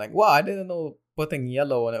texturing it, and like, wow, I didn't know putting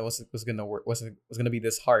yellow and it was gonna work, was gonna be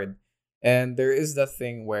this hard. And there is that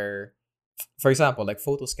thing where, for example, like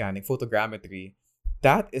photo scanning, photogrammetry,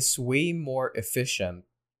 that is way more efficient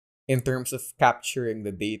in terms of capturing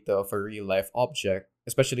the data of a real life object,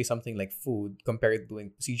 especially something like food, compared to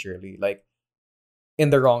doing procedurally. Like,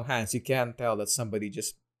 in the wrong hands, you can't tell that somebody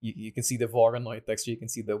just, you can see the Voronoi texture, you can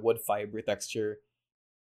see the wood fiber texture,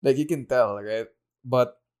 like you can tell, right?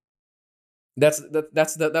 But that's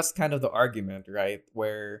kind of the argument, right?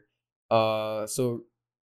 Where so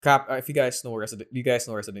if you guys know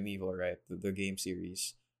Resident Evil, right? The game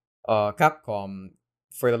series. Capcom,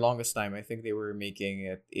 for the longest time, I think they were just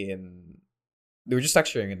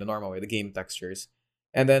texturing in the normal way, the game textures.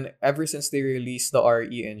 And then ever since they released the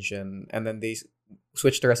RE engine, and then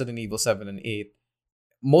switch to Resident Evil 7 and 8,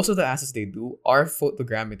 most of the assets they do are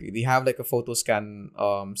photogrammetry. They have like a photo scan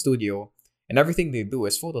studio, and everything they do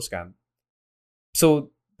is photo scan.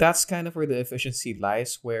 So that's kind of where the efficiency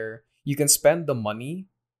lies, where you can spend the money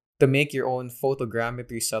to make your own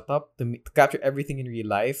photogrammetry setup to capture everything in real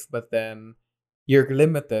life, but then you're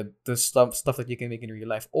limited to stuff that you can make in real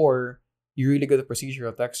life, or you're really good at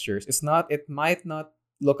procedural textures. It might not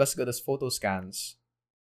look as good as photo scans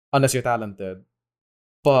unless you're talented,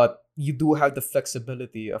 but you do have the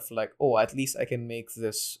flexibility of like, oh, at least I can make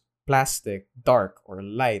this plastic dark or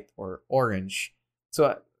light or orange.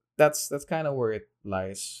 So that's kind of where it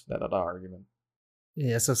lies, that other argument.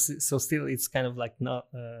 Yeah, so still it's kind of like not.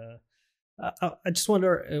 I just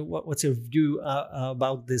wonder what's your view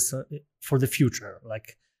about this for the future.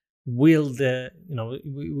 Like, will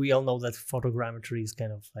we all know that photogrammetry is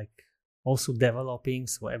kind of like also developing,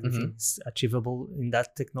 so everything is achievable in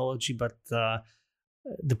that technology, but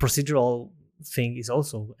the procedural thing is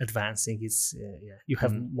also advancing. It's you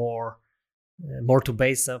have more to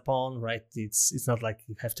base upon, right? It's not like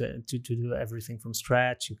you have to do everything from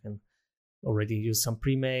scratch. You can already use some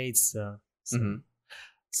pre-mades,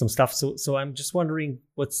 some stuff. So I'm just wondering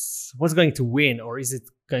what's going to win, or is it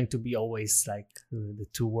going to be always like the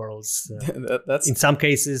two worlds? That's in some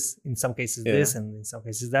cases this, and in some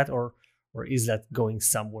cases that, or is that going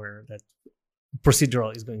somewhere that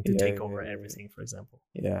procedural is going to take over everything, for example?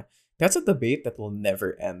 Yeah, that's a debate that will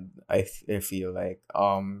never end. I feel like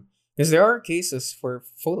because there are cases for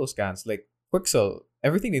photo scans, like Quixel.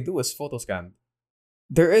 Everything they do is photo scan.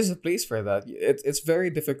 There is a place for that. It's very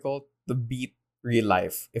difficult to beat real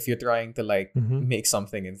life if you're trying to like make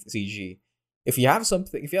something in CG. If you have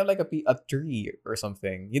like a tree or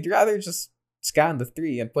something, you'd rather just scan the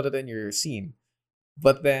tree and put it in your scene.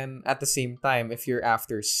 But then at the same time, if you're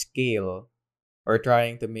after scale or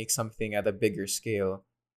trying to make something at a bigger scale,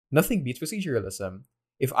 nothing beats proceduralism.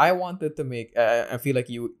 If I wanted to make, I feel like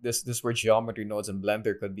this where geometry nodes in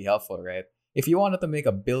Blender could be helpful, right? If you wanted to make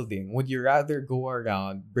a building, would you rather go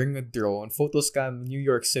around, bring a drone, photo scan New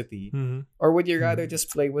York City, or would you rather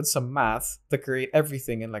just play with some math to create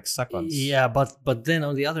everything in like seconds? Yeah, but then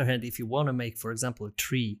on the other hand, if you want to make, for example, a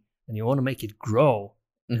tree and you want to make it grow,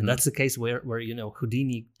 and that's the case where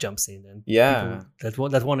Houdini jumps in, and people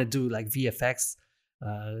that want to do like VFX,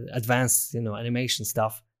 advanced animation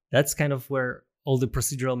stuff. That's kind of where all the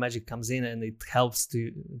procedural magic comes in, and it helps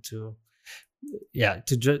to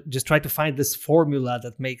just try to find this formula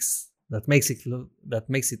that makes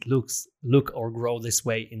it look or grow this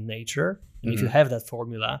way in nature. And if you have that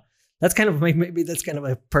formula, that's kind of maybe that's kind of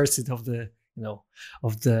a pursuit of the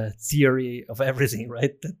of the theory of everything,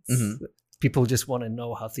 right? That's, people just want to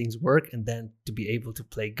know how things work, and then to be able to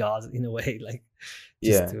play God in a way, like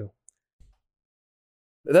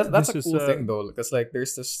That's a cool thing though, because like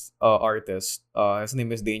there's this artist, his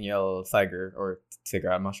name is Daniel Tiger or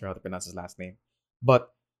Tiger, I'm not sure how to pronounce his last name,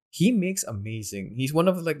 but he makes amazing. He's one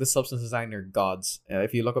of like the substance designer gods.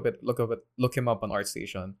 If you look him up on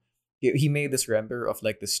ArtStation, he made this render of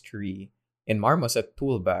like this tree in Marmoset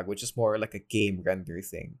Toolbag, which is more like a game render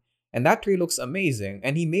thing, and that tree looks amazing.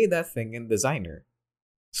 And he made that thing in Designer.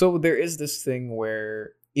 So there is this thing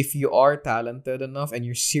where if you are talented enough and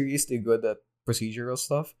you're seriously good at procedural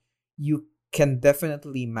stuff, you can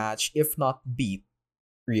definitely match, if not beat,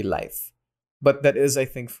 real life. But that is, I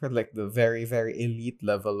think, for like the very, very elite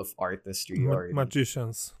level of artistry or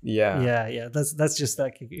magicians. Yeah. That's just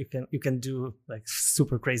like you can do like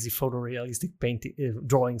super crazy photorealistic painting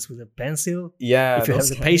drawings with a pencil. Yeah, if you have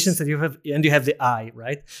the patience and you have the eye,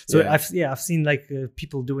 right? So I've seen like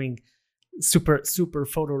people doing super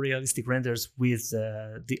photorealistic renders with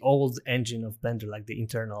the old engine of Blender, like the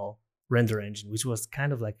internal render engine, which was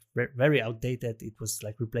kind of like very outdated. It was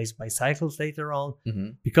like replaced by Cycles later on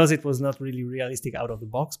because it was not really realistic out of the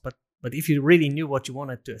box. But if you really knew what you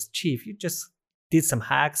wanted to achieve, you just did some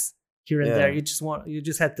hacks here and there. You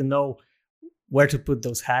just had to know where to put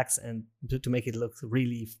those hacks and to make it look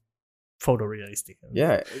really photorealistic.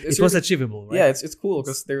 Yeah, it was achievable, right? Yeah, it's cool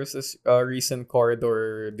because there was this recent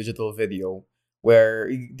Corridor digital video where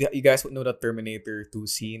you guys would know that Terminator 2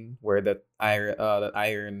 scene where that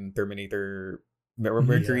iron Terminator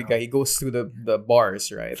Mercury guy, he goes through the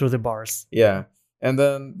bars, right? Through the bars. Yeah. And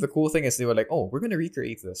then the cool thing is they were like, oh, we're going to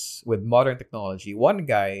recreate this with modern technology. One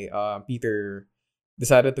guy, Peter,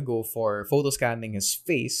 decided to go for photo scanning his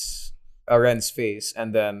face, Ren's face,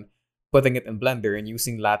 and then putting it in Blender and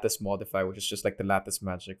using Lattice Modify, which is just like the Lattice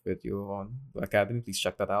Magic video on Academy. Please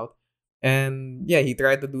check that out. And yeah, he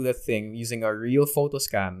tried to do that thing using a real photo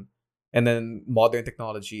scan and then modern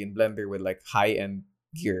technology in Blender with like high-end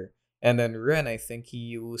gear. And then Ren, I think he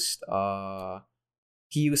used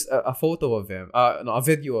he used a photo of him, no, a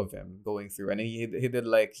video of him going through, and he did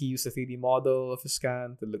like he used a 3D model of his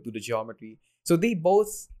scan to do the geometry. So they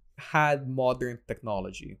both had modern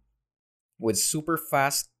technology with super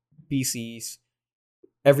fast PCs,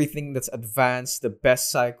 everything that's advanced, the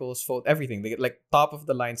best cycles, everything. They get like top of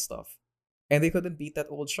the line stuff, and they couldn't beat that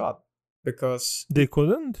old shot because they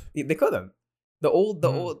couldn't. They couldn't. The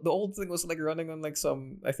old thing was like running on like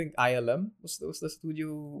some, I think ILM was the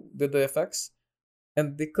studio did the effects,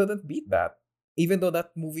 and they couldn't beat that, even though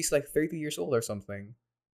that movie's like 30 years old or something.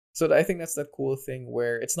 So I think that's the cool thing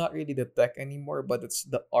where it's not really the tech anymore, but it's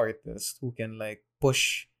the artist who can like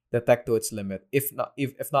push the tech to its limit, if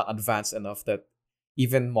not advanced enough that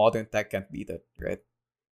even modern tech can't beat it, right?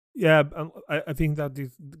 Yeah, I think that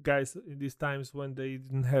these guys in these times when they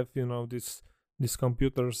didn't have these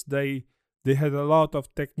computers, they had a lot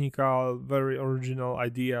of technical, very original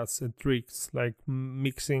ideas and tricks, like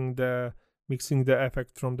mixing the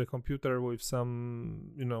effect from the computer with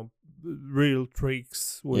some real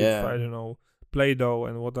tricks with I don't know, Play-Doh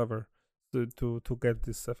and whatever to get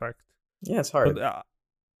this effect. Yeah, it's hard. But,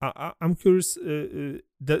 I'm curious.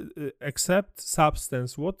 Except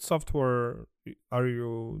Substance, what software are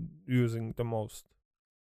you using the most?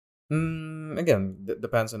 Again,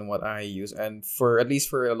 depends on what I use, and at least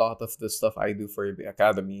for a lot of the stuff I do for the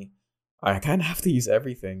academy, I kind of have to use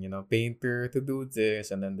everything. Painter to do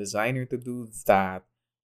this, and then Designer to do that,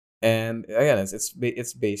 and again,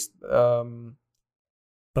 it's based.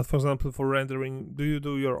 But for example, for rendering, do you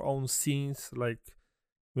do your own scenes, like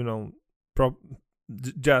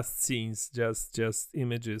just scenes, just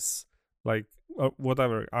images, like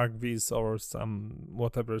whatever ArcViz or some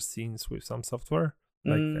whatever scenes with some software?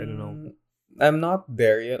 Like I don't know. I'm not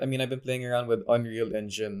there yet. I mean, I've been playing around with Unreal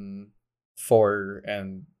Engine 4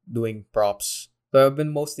 and doing props. So I've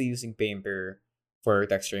been mostly using Painter for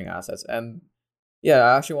texturing assets. And yeah,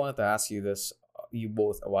 I actually wanted to ask you this, you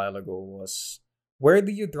both a while ago, was where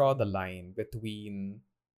do you draw the line between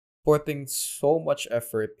putting so much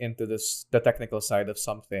effort into the technical side of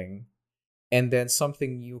something, and then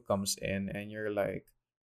something new comes in and you're like,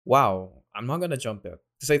 wow, I'm not gonna jump it.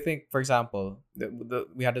 Because I think, for example,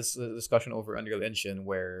 we had this discussion over Unreal Engine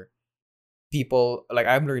where people, like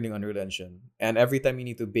I'm learning Unreal Engine, and every time you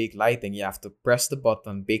need to bake lighting, you have to press the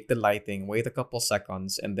button, bake the lighting, wait a couple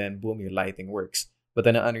seconds, and then boom, your lighting works. But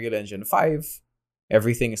then in Unreal Engine 5,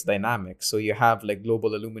 everything is dynamic. So you have like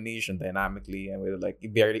global illumination dynamically, and with like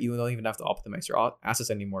you don't even have to optimize your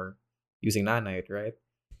assets anymore using Nanite, right?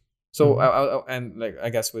 So and like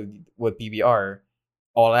I guess with PBR,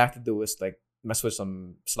 all I have to do is like mess with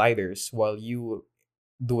some sliders while you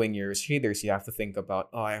doing your shaders. You have to think about,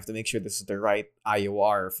 I have to make sure this is the right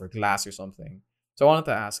IOR for glass or something. So I wanted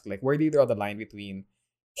to ask, like, where do you draw the line between,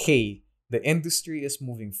 hey, the industry is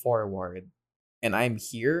moving forward and I'm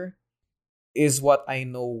here? Is what I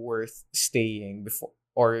know worth staying before,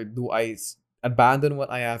 or do I abandon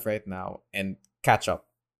what I have right now and catch up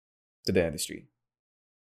to the industry?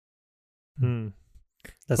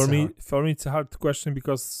 For me, it's a hard question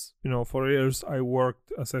because for years I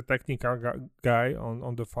worked as a technical guy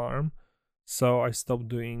on the farm, so I stopped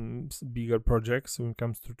doing bigger projects when it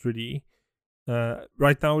comes to 3D.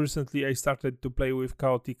 Right now, recently, I started to play with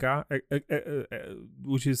Chaotica,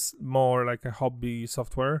 which is more like a hobby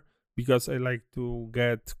software because I like to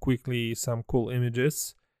get quickly some cool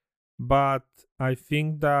images. But I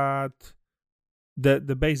think that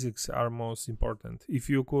the basics are most important. If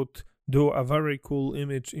you could do a very cool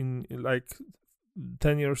image in like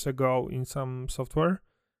 10 years ago in some software,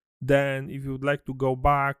 then if you would like to go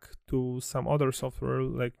back to some other software,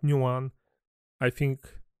 like new one, I think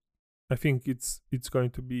it's going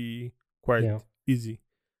to be quite easy,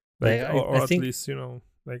 like or at least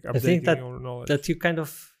like updating your knowledge. That you kind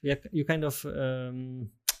of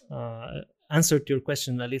answered your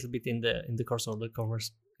question a little bit in the course of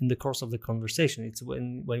the conversation. It's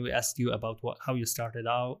when we asked you about how you started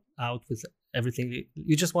out with everything.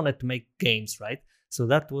 You just wanted to make games, right? So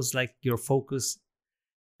that was like your focus,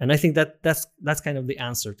 and I think that's kind of the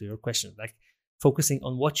answer to your question, like focusing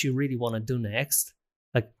on what you really want to do next.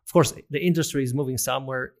 Like, of course, the industry is moving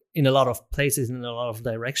somewhere in a lot of places, in a lot of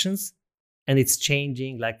directions, and it's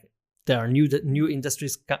changing. Like there are new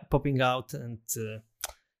industries popping out, and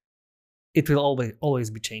it will always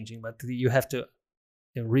be changing. But you have to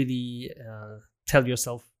really tell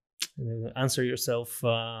yourself, answer yourself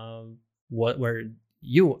where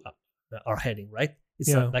you are heading, right?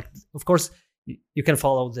 It's like, of course, you can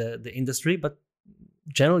follow the industry, but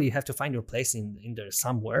generally you have to find your place in there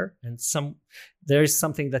somewhere, and there is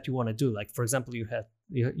something that you want to do. Like, for example,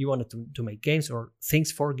 you wanted to make games or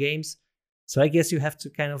things for games, so I guess you have to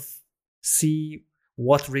kind of see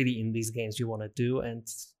what really in these games you want to do, and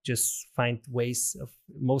just find ways of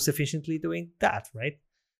most efficiently doing that, right?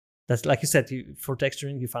 That's like you said, for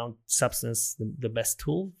texturing, you found Substance the best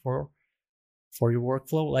tool for your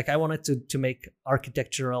workflow. Like I wanted to make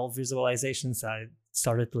architectural visualizations. I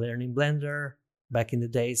started learning Blender back in the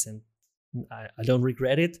days, and I don't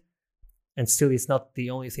regret it. And still, it's not the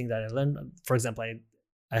only thing that I learned. For example,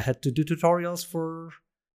 I had to do tutorials for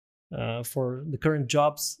the current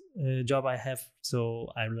job I have. So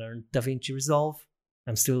I learned DaVinci Resolve.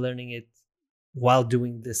 I'm still learning it while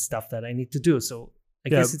doing this stuff that I need to do. So I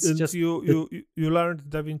guess it's just you learned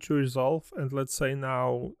DaVinci Resolve, and let's say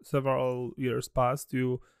now several years passed,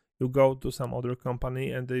 you go to some other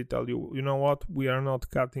company and they tell you, you know what, we are not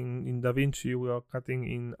cutting in DaVinci, we are cutting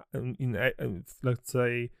in let's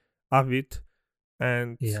say Avid,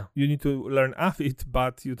 and you need to learn Avid,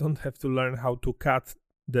 but you don't have to learn how to cut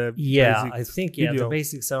the I think the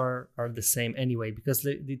basics are the same anyway, because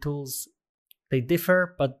the tools, they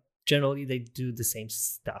differ, but generally they do the same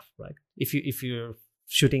stuff, right? If you're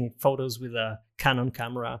shooting photos with a Canon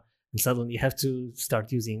camera and suddenly you have to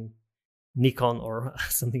start using Nikon or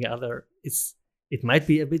something other, it might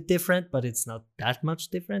be a bit different, but it's not that much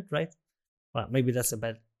different, right? Well, maybe that's a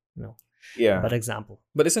bad bad example.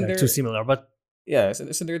 But isn't there too similar? But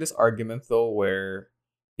isn't there this argument though where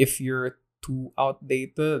if you're too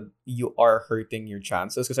outdated, you are hurting your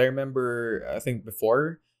chances? Because I remember, I think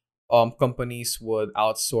before, companies would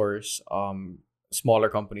outsource smaller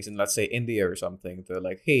companies in, let's say, India or something, to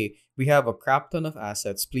like, hey, we have a crap ton of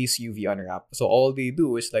assets, please UV unwrap. So all they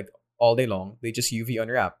do is like all day long they just UV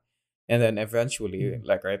unwrap, and then eventually,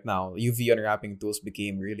 like right now, UV unwrapping tools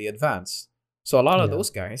became really advanced. So a lot of those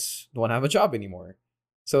guys don't have a job anymore.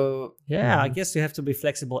 So I guess you have to be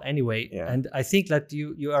flexible anyway. And I think that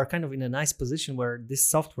you are kind of in a nice position where this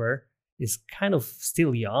software is kind of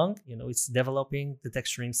still young. It's developing, the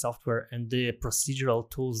texturing software and the procedural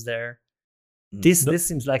tools there. This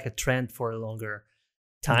seems like a trend for a longer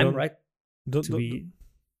time, right? To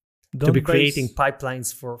be creating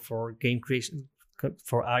pipelines for game creation,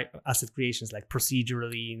 for asset creations, like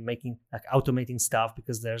procedurally making, like automating stuff,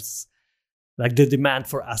 because there's like the demand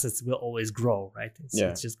for assets will always grow, right?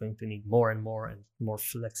 It's just going to need more and more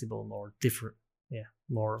flexible, more different,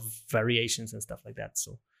 more variations and stuff like that.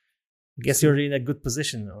 So I guess you're in a good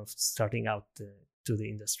position of starting out to the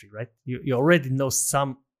industry, right? You already know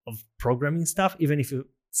some of programming stuff, even if you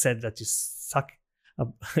said that you suck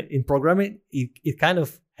in programming, you kind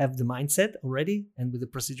of have the mindset already, and with the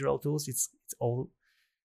procedural tools, it's all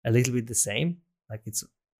a little bit the same. Like it's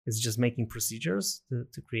just making procedures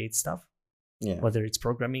to create stuff. Whether it's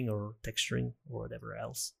programming or texturing or whatever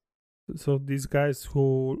else. So these guys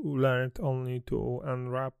who learned only to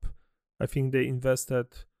unwrap, I think they invested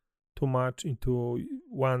too much into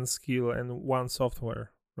one skill and one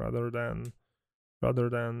software rather than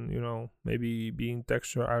maybe being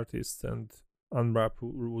texture artists, and unwrap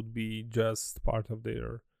would be just part of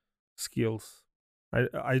their skills.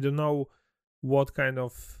 I don't know what kind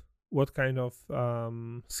of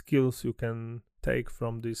skills you can take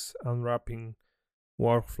from this unwrapping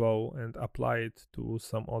workflow and apply it to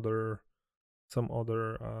some other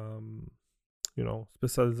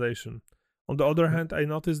specialization. On the other hand, I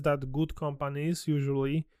noticed that good companies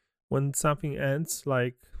usually, when something ends,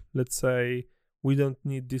 like let's say we don't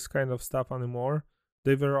need this kind of stuff anymore,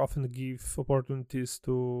 they very often give opportunities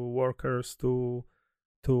to workers to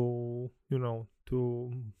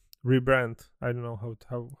rebrand. I don't know how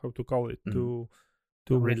to call it, to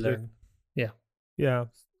relearn.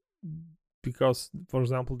 Because, for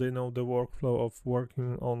example, they know the workflow of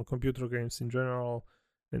working on computer games in general,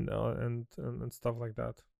 and stuff like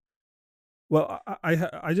that. Well,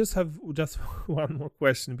 I just have one more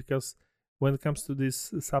question, because when it comes to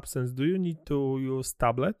this Substance, do you need to use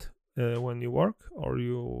tablet when you work, or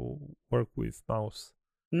you work with mouse?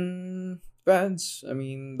 Depends. I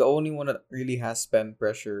mean, the only one that really has pen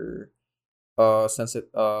pressure sensitive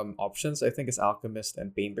options, I think, is Alchemist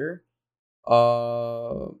and Painter.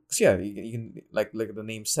 Cause you can, like the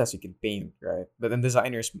name says, you can paint, right? But then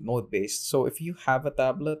Designer is mode based. So if you have a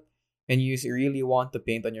tablet and you really want to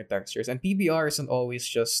paint on your textures, and PBR isn't always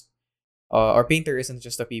just or Painter isn't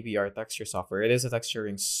just a PBR texture software, it is a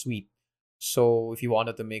texturing suite. So if you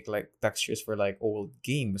wanted to make like textures for like old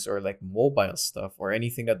games or like mobile stuff or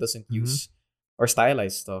anything that doesn't use or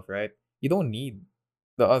stylized stuff, right? You don't need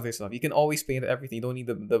the other stuff. You can always paint everything. You don't need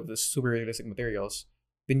the super realistic materials.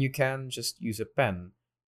 Then you can just use a pen.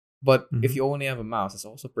 But if you only have a mouse, it's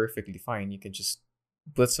also perfectly fine. You can just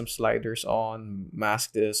put some sliders on,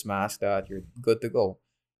 mask this, mask that, you're good to go.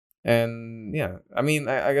 And yeah, I mean,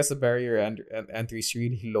 I guess the barrier entry is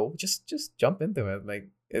really low. Just jump into it. Like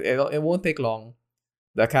it won't take long.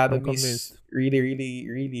 The I'm academy's convinced.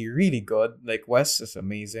 really good. Like West is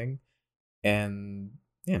amazing, and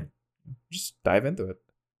yeah, just dive into it.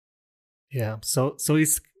 Yeah. So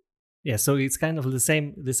it's kind of the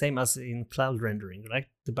same as in cloud rendering, right?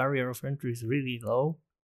 The barrier of entry is really low.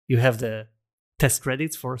 You have the test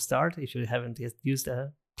credits for a start if you haven't yet used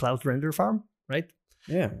a cloud render farm, right?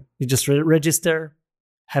 Yeah, You just register,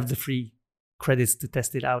 have the free credits to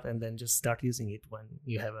test it out, and then just start using it when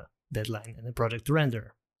you have a deadline and a project to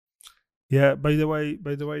render. Yeah. By the way,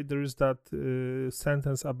 there is that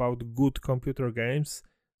sentence about good computer games.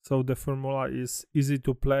 So the formula is easy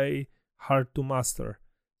to play, hard to master.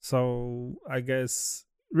 So I guess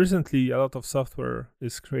recently a lot of software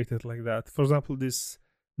is created like that. For example, this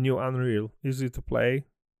new Unreal, easy to play.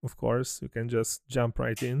 Of course, you can just jump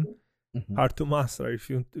right in. mm-hmm. Hard to master. If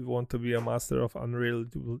you want to be a master of Unreal,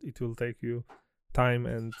 it will take you time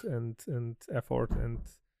and effort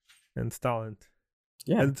and talent.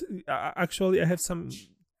 Yeah. And actually, I have some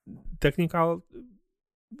technical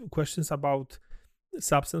questions about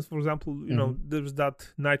Substance. For example, there's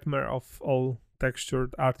that nightmare of all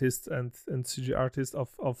textured artists and CG artists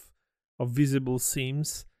of visible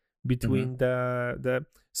seams between the.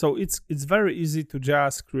 So it's very easy to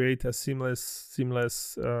just create a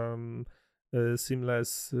seamless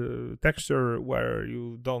texture where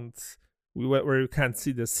you can't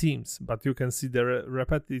see the seams, but you can see the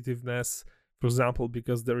repetitiveness. For example,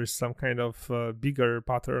 because there is some kind of bigger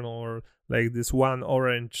pattern, or like this one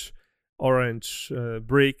orange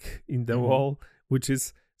brick in the wall, which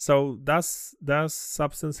is so. Does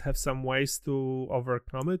Substance have some ways to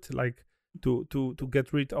overcome it, like to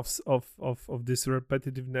get rid of this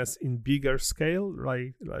repetitiveness in bigger scale,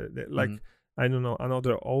 like I don't know,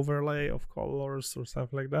 another overlay of colors or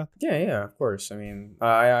something like that? Yeah, of course. I mean,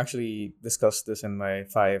 I actually discussed this in my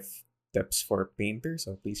 5 tips for Painter,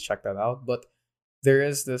 so please check that out. But there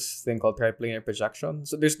is this thing called triplanar projection.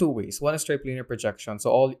 So there's 2 ways. One is triplanar projection.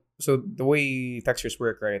 So the way textures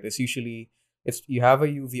work, right, is usually you have a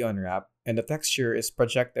UV unwrap and the texture is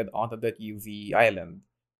projected onto that UV island.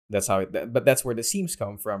 That's how but that's where the seams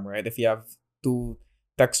come from, right? If you have 2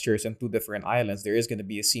 textures and 2 different islands, there is going to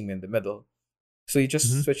be a seam in the middle. So you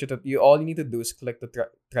just switch it up. All you need to do is click the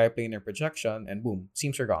triplanar projection and boom,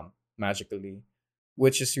 seams are gone magically,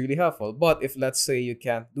 which is really helpful. But if let's say you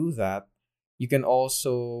can't do that, you can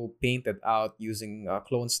also paint it out using a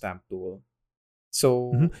clone stamp tool.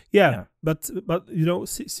 So yeah, but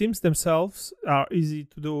seams themselves are easy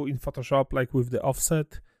to do in Photoshop, like with the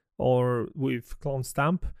offset or with clone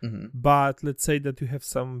stamp. But let's say that you have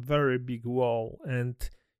some very big wall and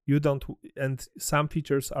you don't, and some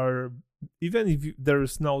features are, even if there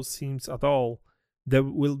is no seams at all, there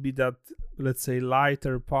will be that, let's say,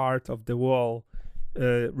 lighter part of the wall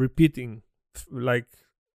repeating like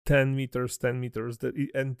 10 meters,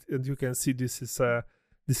 and you can see this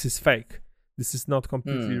is fake. This is not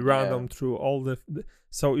completely random through all the.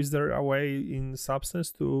 So is there a way in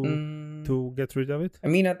Substance to get rid of it? I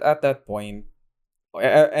mean, at that point,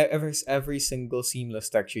 every single seamless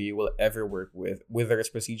texture you will ever work with, whether it's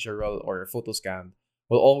procedural or photo scan,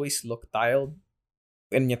 will always look tiled,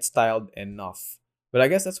 and yet styled enough. But I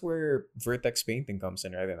guess that's where vertex painting comes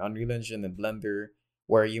in, right? And Unreal Engine and Blender,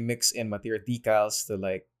 where you mix in material decals to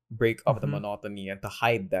like break up the monotony and to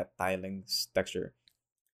hide that tiling texture.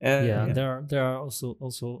 And there are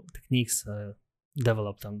also techniques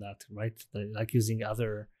developed on that, right? Like using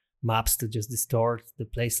other maps to just distort the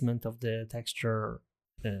placement of the texture,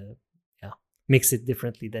 mix it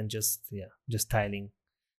differently than just tiling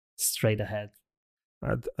straight ahead.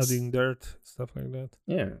 Adding dirt, stuff like that.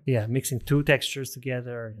 Yeah, mixing 2 textures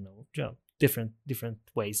together, different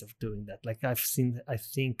ways of doing that. Like I've seen, I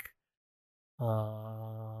think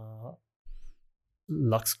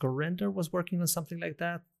Luxcore Render was working on something like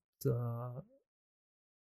that.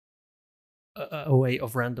 A way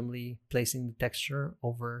of randomly placing the texture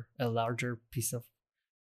over a larger piece of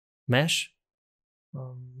mesh.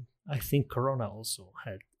 I think Corona also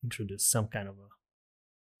had introduced some kind of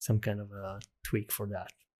a tweak for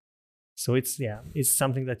that. So it's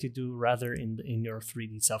something that you do rather in your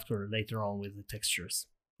 3D software later on with the textures.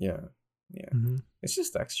 Yeah. It's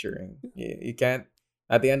just texturing. You can't.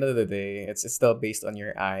 At the end of the day, it's still based on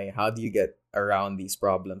your eye. How do you get around these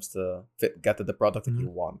problems to get to the product that you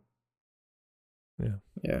want?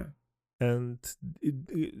 Yeah. And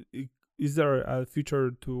is there a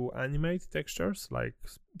feature to animate textures, like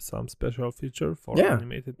some special feature for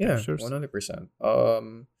animated textures? 100%.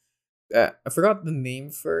 I forgot the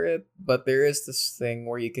name for it, but there is this thing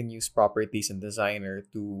where you can use properties in Designer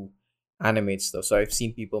to animate stuff. So I've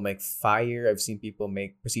seen people make fire. I've seen people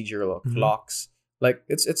make procedural clocks. Like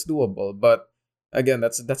it's doable, but again,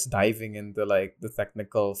 that's diving into like the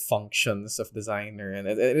technical functions of Designer, and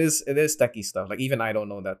it is techie stuff. Like even I don't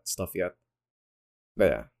know that stuff yet.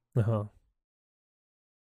 But yeah. Uh-huh.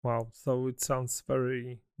 Wow. So it sounds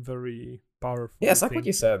very, very powerful. Yeah, it's like what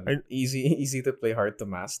you said. Easy to play, hard to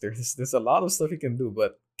master. There's a lot of stuff you can do,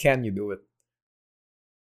 but can you do it?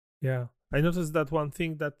 Yeah. I noticed that one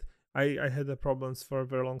thing that I had the problems for a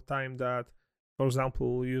very long time, that, for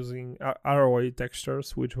example, using ROA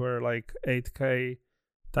textures, which were like 8K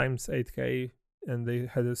times 8K, and they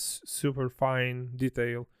had a super fine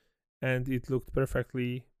detail, and it looked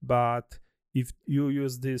perfectly. But if you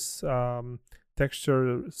use this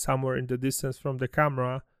texture somewhere in the distance from the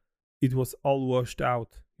camera, it was all washed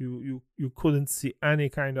out. You couldn't see any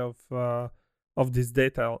kind of this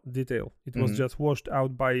detail. It was just washed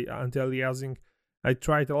out by anti-aliasing. I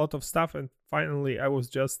tried a lot of stuff, and finally I was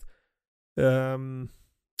just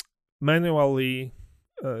manually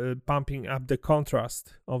pumping up the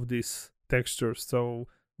contrast of these textures, so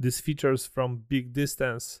these features from big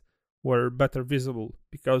distance were better visible,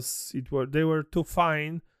 because they were too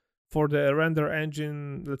fine for the render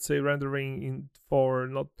engine, let's say rendering in for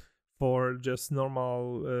not for just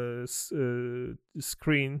normal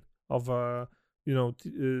screen of a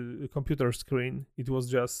computer screen. It was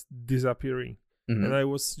just disappearing. And I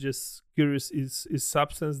was just curious, is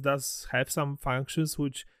Substance does have some functions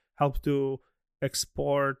which help to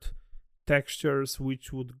export textures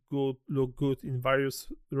which would look good in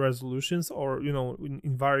various resolutions, or in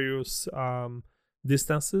various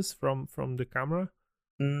distances from the camera?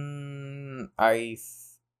 I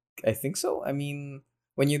think so. I mean,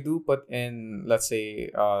 when you do put in, let's say,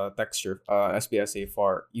 texture, SPSA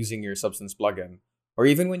for using your Substance plugin, or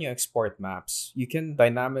even when you export maps, you can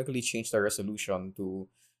dynamically change the resolution to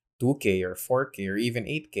 2K or 4K or even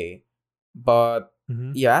 8K. But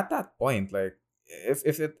yeah, at that point, like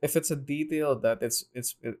if it's a detail that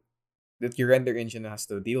that your render engine has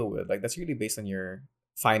to deal with, like that's really based on your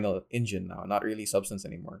final engine now, not really Substance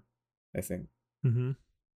anymore, I think.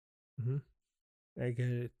 I get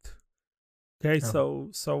it. Okay, so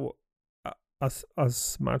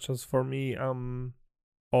as much as for me, I'm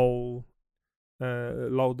all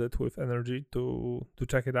loaded with energy to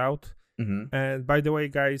check it out. And by the way,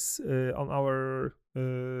 guys, on our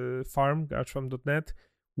farm, garagefarm.net,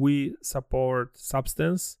 we support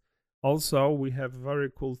Substance. Also, we have a very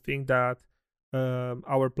cool thing that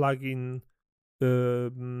our plugin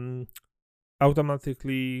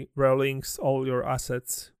automatically relinks all your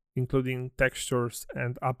assets, including textures,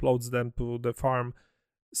 and uploads them to the farm,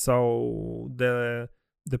 so the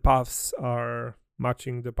paths are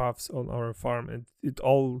matching the paths on our farm, and it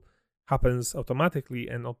all happens automatically.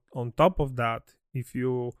 And on top of that, if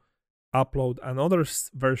you upload another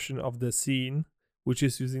version of the scene which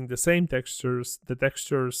is using the same textures, the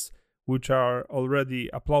textures which are already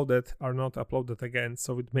uploaded are not uploaded again.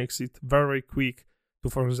 So it makes it very quick to,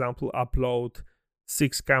 for example, upload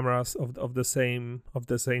 6 cameras of the same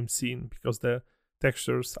scene, because the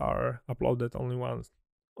textures are uploaded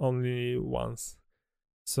only once.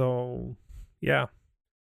 So yeah.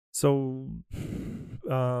 So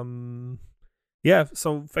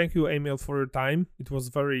so thank you, Emil, for your time. It was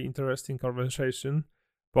very interesting conversation,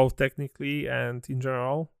 both technically and in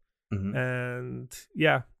general. And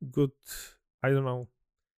yeah, good. I don't know,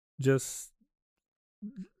 just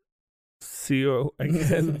see you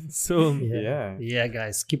again soon. Yeah,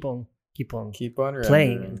 guys, keep on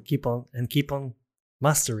playing and keep on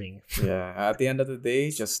mastering. Yeah, at the end of the day,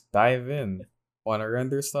 just dive in. Want to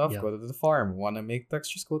render stuff? Go to the farm. Want to make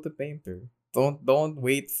textures? Go to Painter. Don't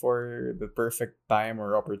wait for the perfect time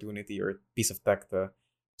or opportunity or piece of tech to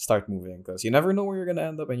start moving, because you never know where you're gonna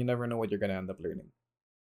end up, and you never know what you're gonna end up learning.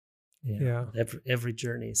 Yeah. Every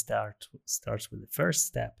journey starts with the first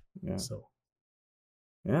step. Yeah. So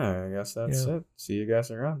yeah, I guess that's it. See you guys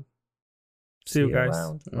around. See you guys.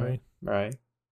 Around. Bye.